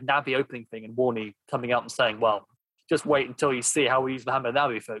Mohamed Nabi opening thing and Warney coming out and saying, well, just wait until you see how we use Mohamed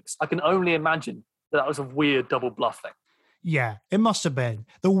Nabi, folks. I can only imagine that was a weird double bluffing. Yeah, it must have been.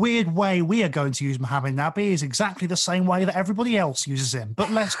 The weird way we are going to use Mohamed Nabi is exactly the same way that everybody else uses him,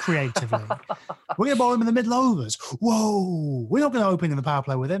 but less creatively. We're going to bowl him in the middle overs. Whoa, we're not going to open in the power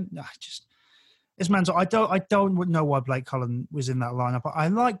play with him. It's mental. I don't know why Blake Cullen was in that lineup. I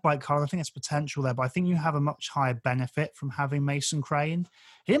like Blake Cullen. I think there's potential there, but I think you have a much higher benefit from having Mason Crane.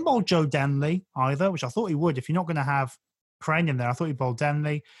 He didn't bowl Joe Denley either, which I thought he would. If you're not going to have Crane in there, I thought he'd bowl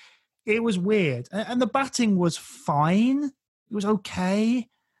Denley. It was weird. And the batting was fine. It was okay.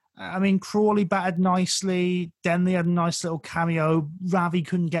 I mean, Crawley batted nicely. Denley had a nice little cameo. Ravi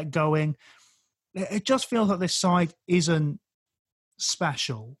couldn't get going. It just feels like this side isn't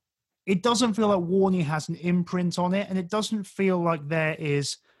special. It doesn't feel like Warney has an imprint on it, and it doesn't feel like there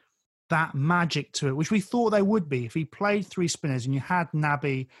is that magic to it, which we thought there would be. If he played 3 spinners and you had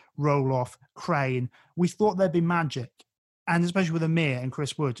Nabi, Roloff, Crane, we thought there'd be magic. And especially with Amir and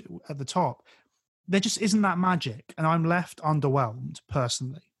Chris Wood at the top, there just isn't that magic. And I'm left underwhelmed,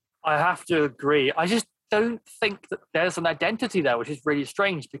 personally. I have to agree. I just don't think that there's an identity there, which is really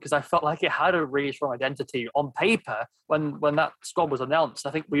strange, because I felt like it had a really strong identity on paper when that squad was announced.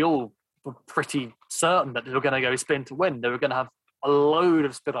 I think we all were pretty certain that they were going to go spin to win. They were going to have a load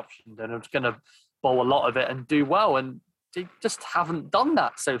of spin options and they were going to bowl a lot of it and do well. And they just haven't done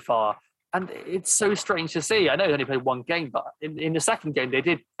that so far. And it's so strange to see. I know they only played 1 game, but in the second game, they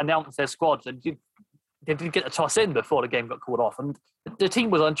did announce their squads and they did get a toss in before the game got called off. And the team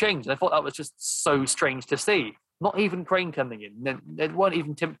was unchanged. I thought that was just so strange to see. Not even Crane coming in. They weren't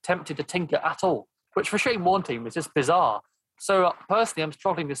even tempted to tinker at all, which for Shane Warne team is just bizarre. So personally, I'm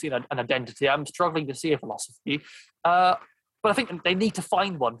struggling to see an identity. I'm struggling to see a philosophy. But I think they need to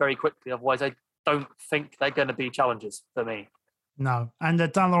find one very quickly. Otherwise, I don't think they're going to be challenges for me. No. And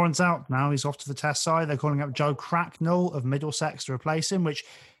Dan Lawrence out now. He's off to the test side. They're calling up Joe Cracknell of Middlesex to replace him, which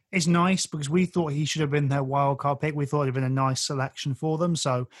is nice because we thought he should have been their wildcard pick. We thought it'd been a nice selection for them.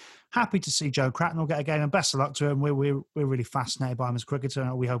 So happy to see Joe Cracknell get a game, and best of luck to him. We're really fascinated by him as a cricketer,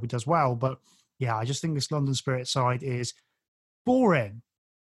 and we hope he does well. But yeah, I just think this London Spirit side is boring.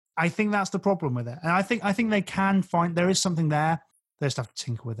 I think that's the problem with it. And I think they can find, there is something there. They just have to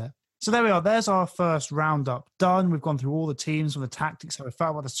tinker with it. So there we are. There's our first roundup done. We've gone through all the teams and the tactics, how we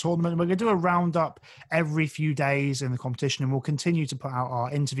felt about the tournament. We're going to do a roundup every few days in the competition, and we'll continue to put out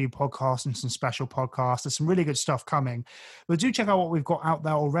our interview podcast and some special podcasts. There's some really good stuff coming. But do check out what we've got out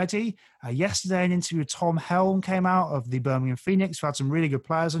there already. Yesterday, an interview with Tom Helm came out of the Birmingham Phoenix. We've had some really good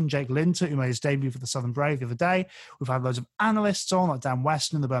players on. Jake Linter, who made his debut for the Southern Brave the other day. We've had loads of analysts on, like Dan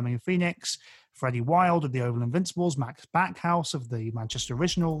Weston of the Birmingham Phoenix, Freddie Wild of the Oval Invincibles, Max Backhouse of the Manchester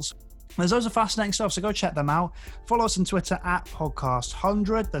Originals. There's loads of fascinating stuff, so go check them out. Follow us on Twitter at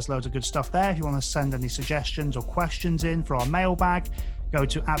Podcast100. There's loads of good stuff there. If you want to send any suggestions or questions in for our mailbag, go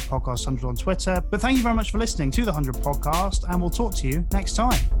to at Podcast100 on Twitter. But thank you very much for listening to the 100 Podcast, and we'll talk to you next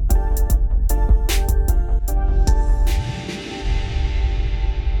time.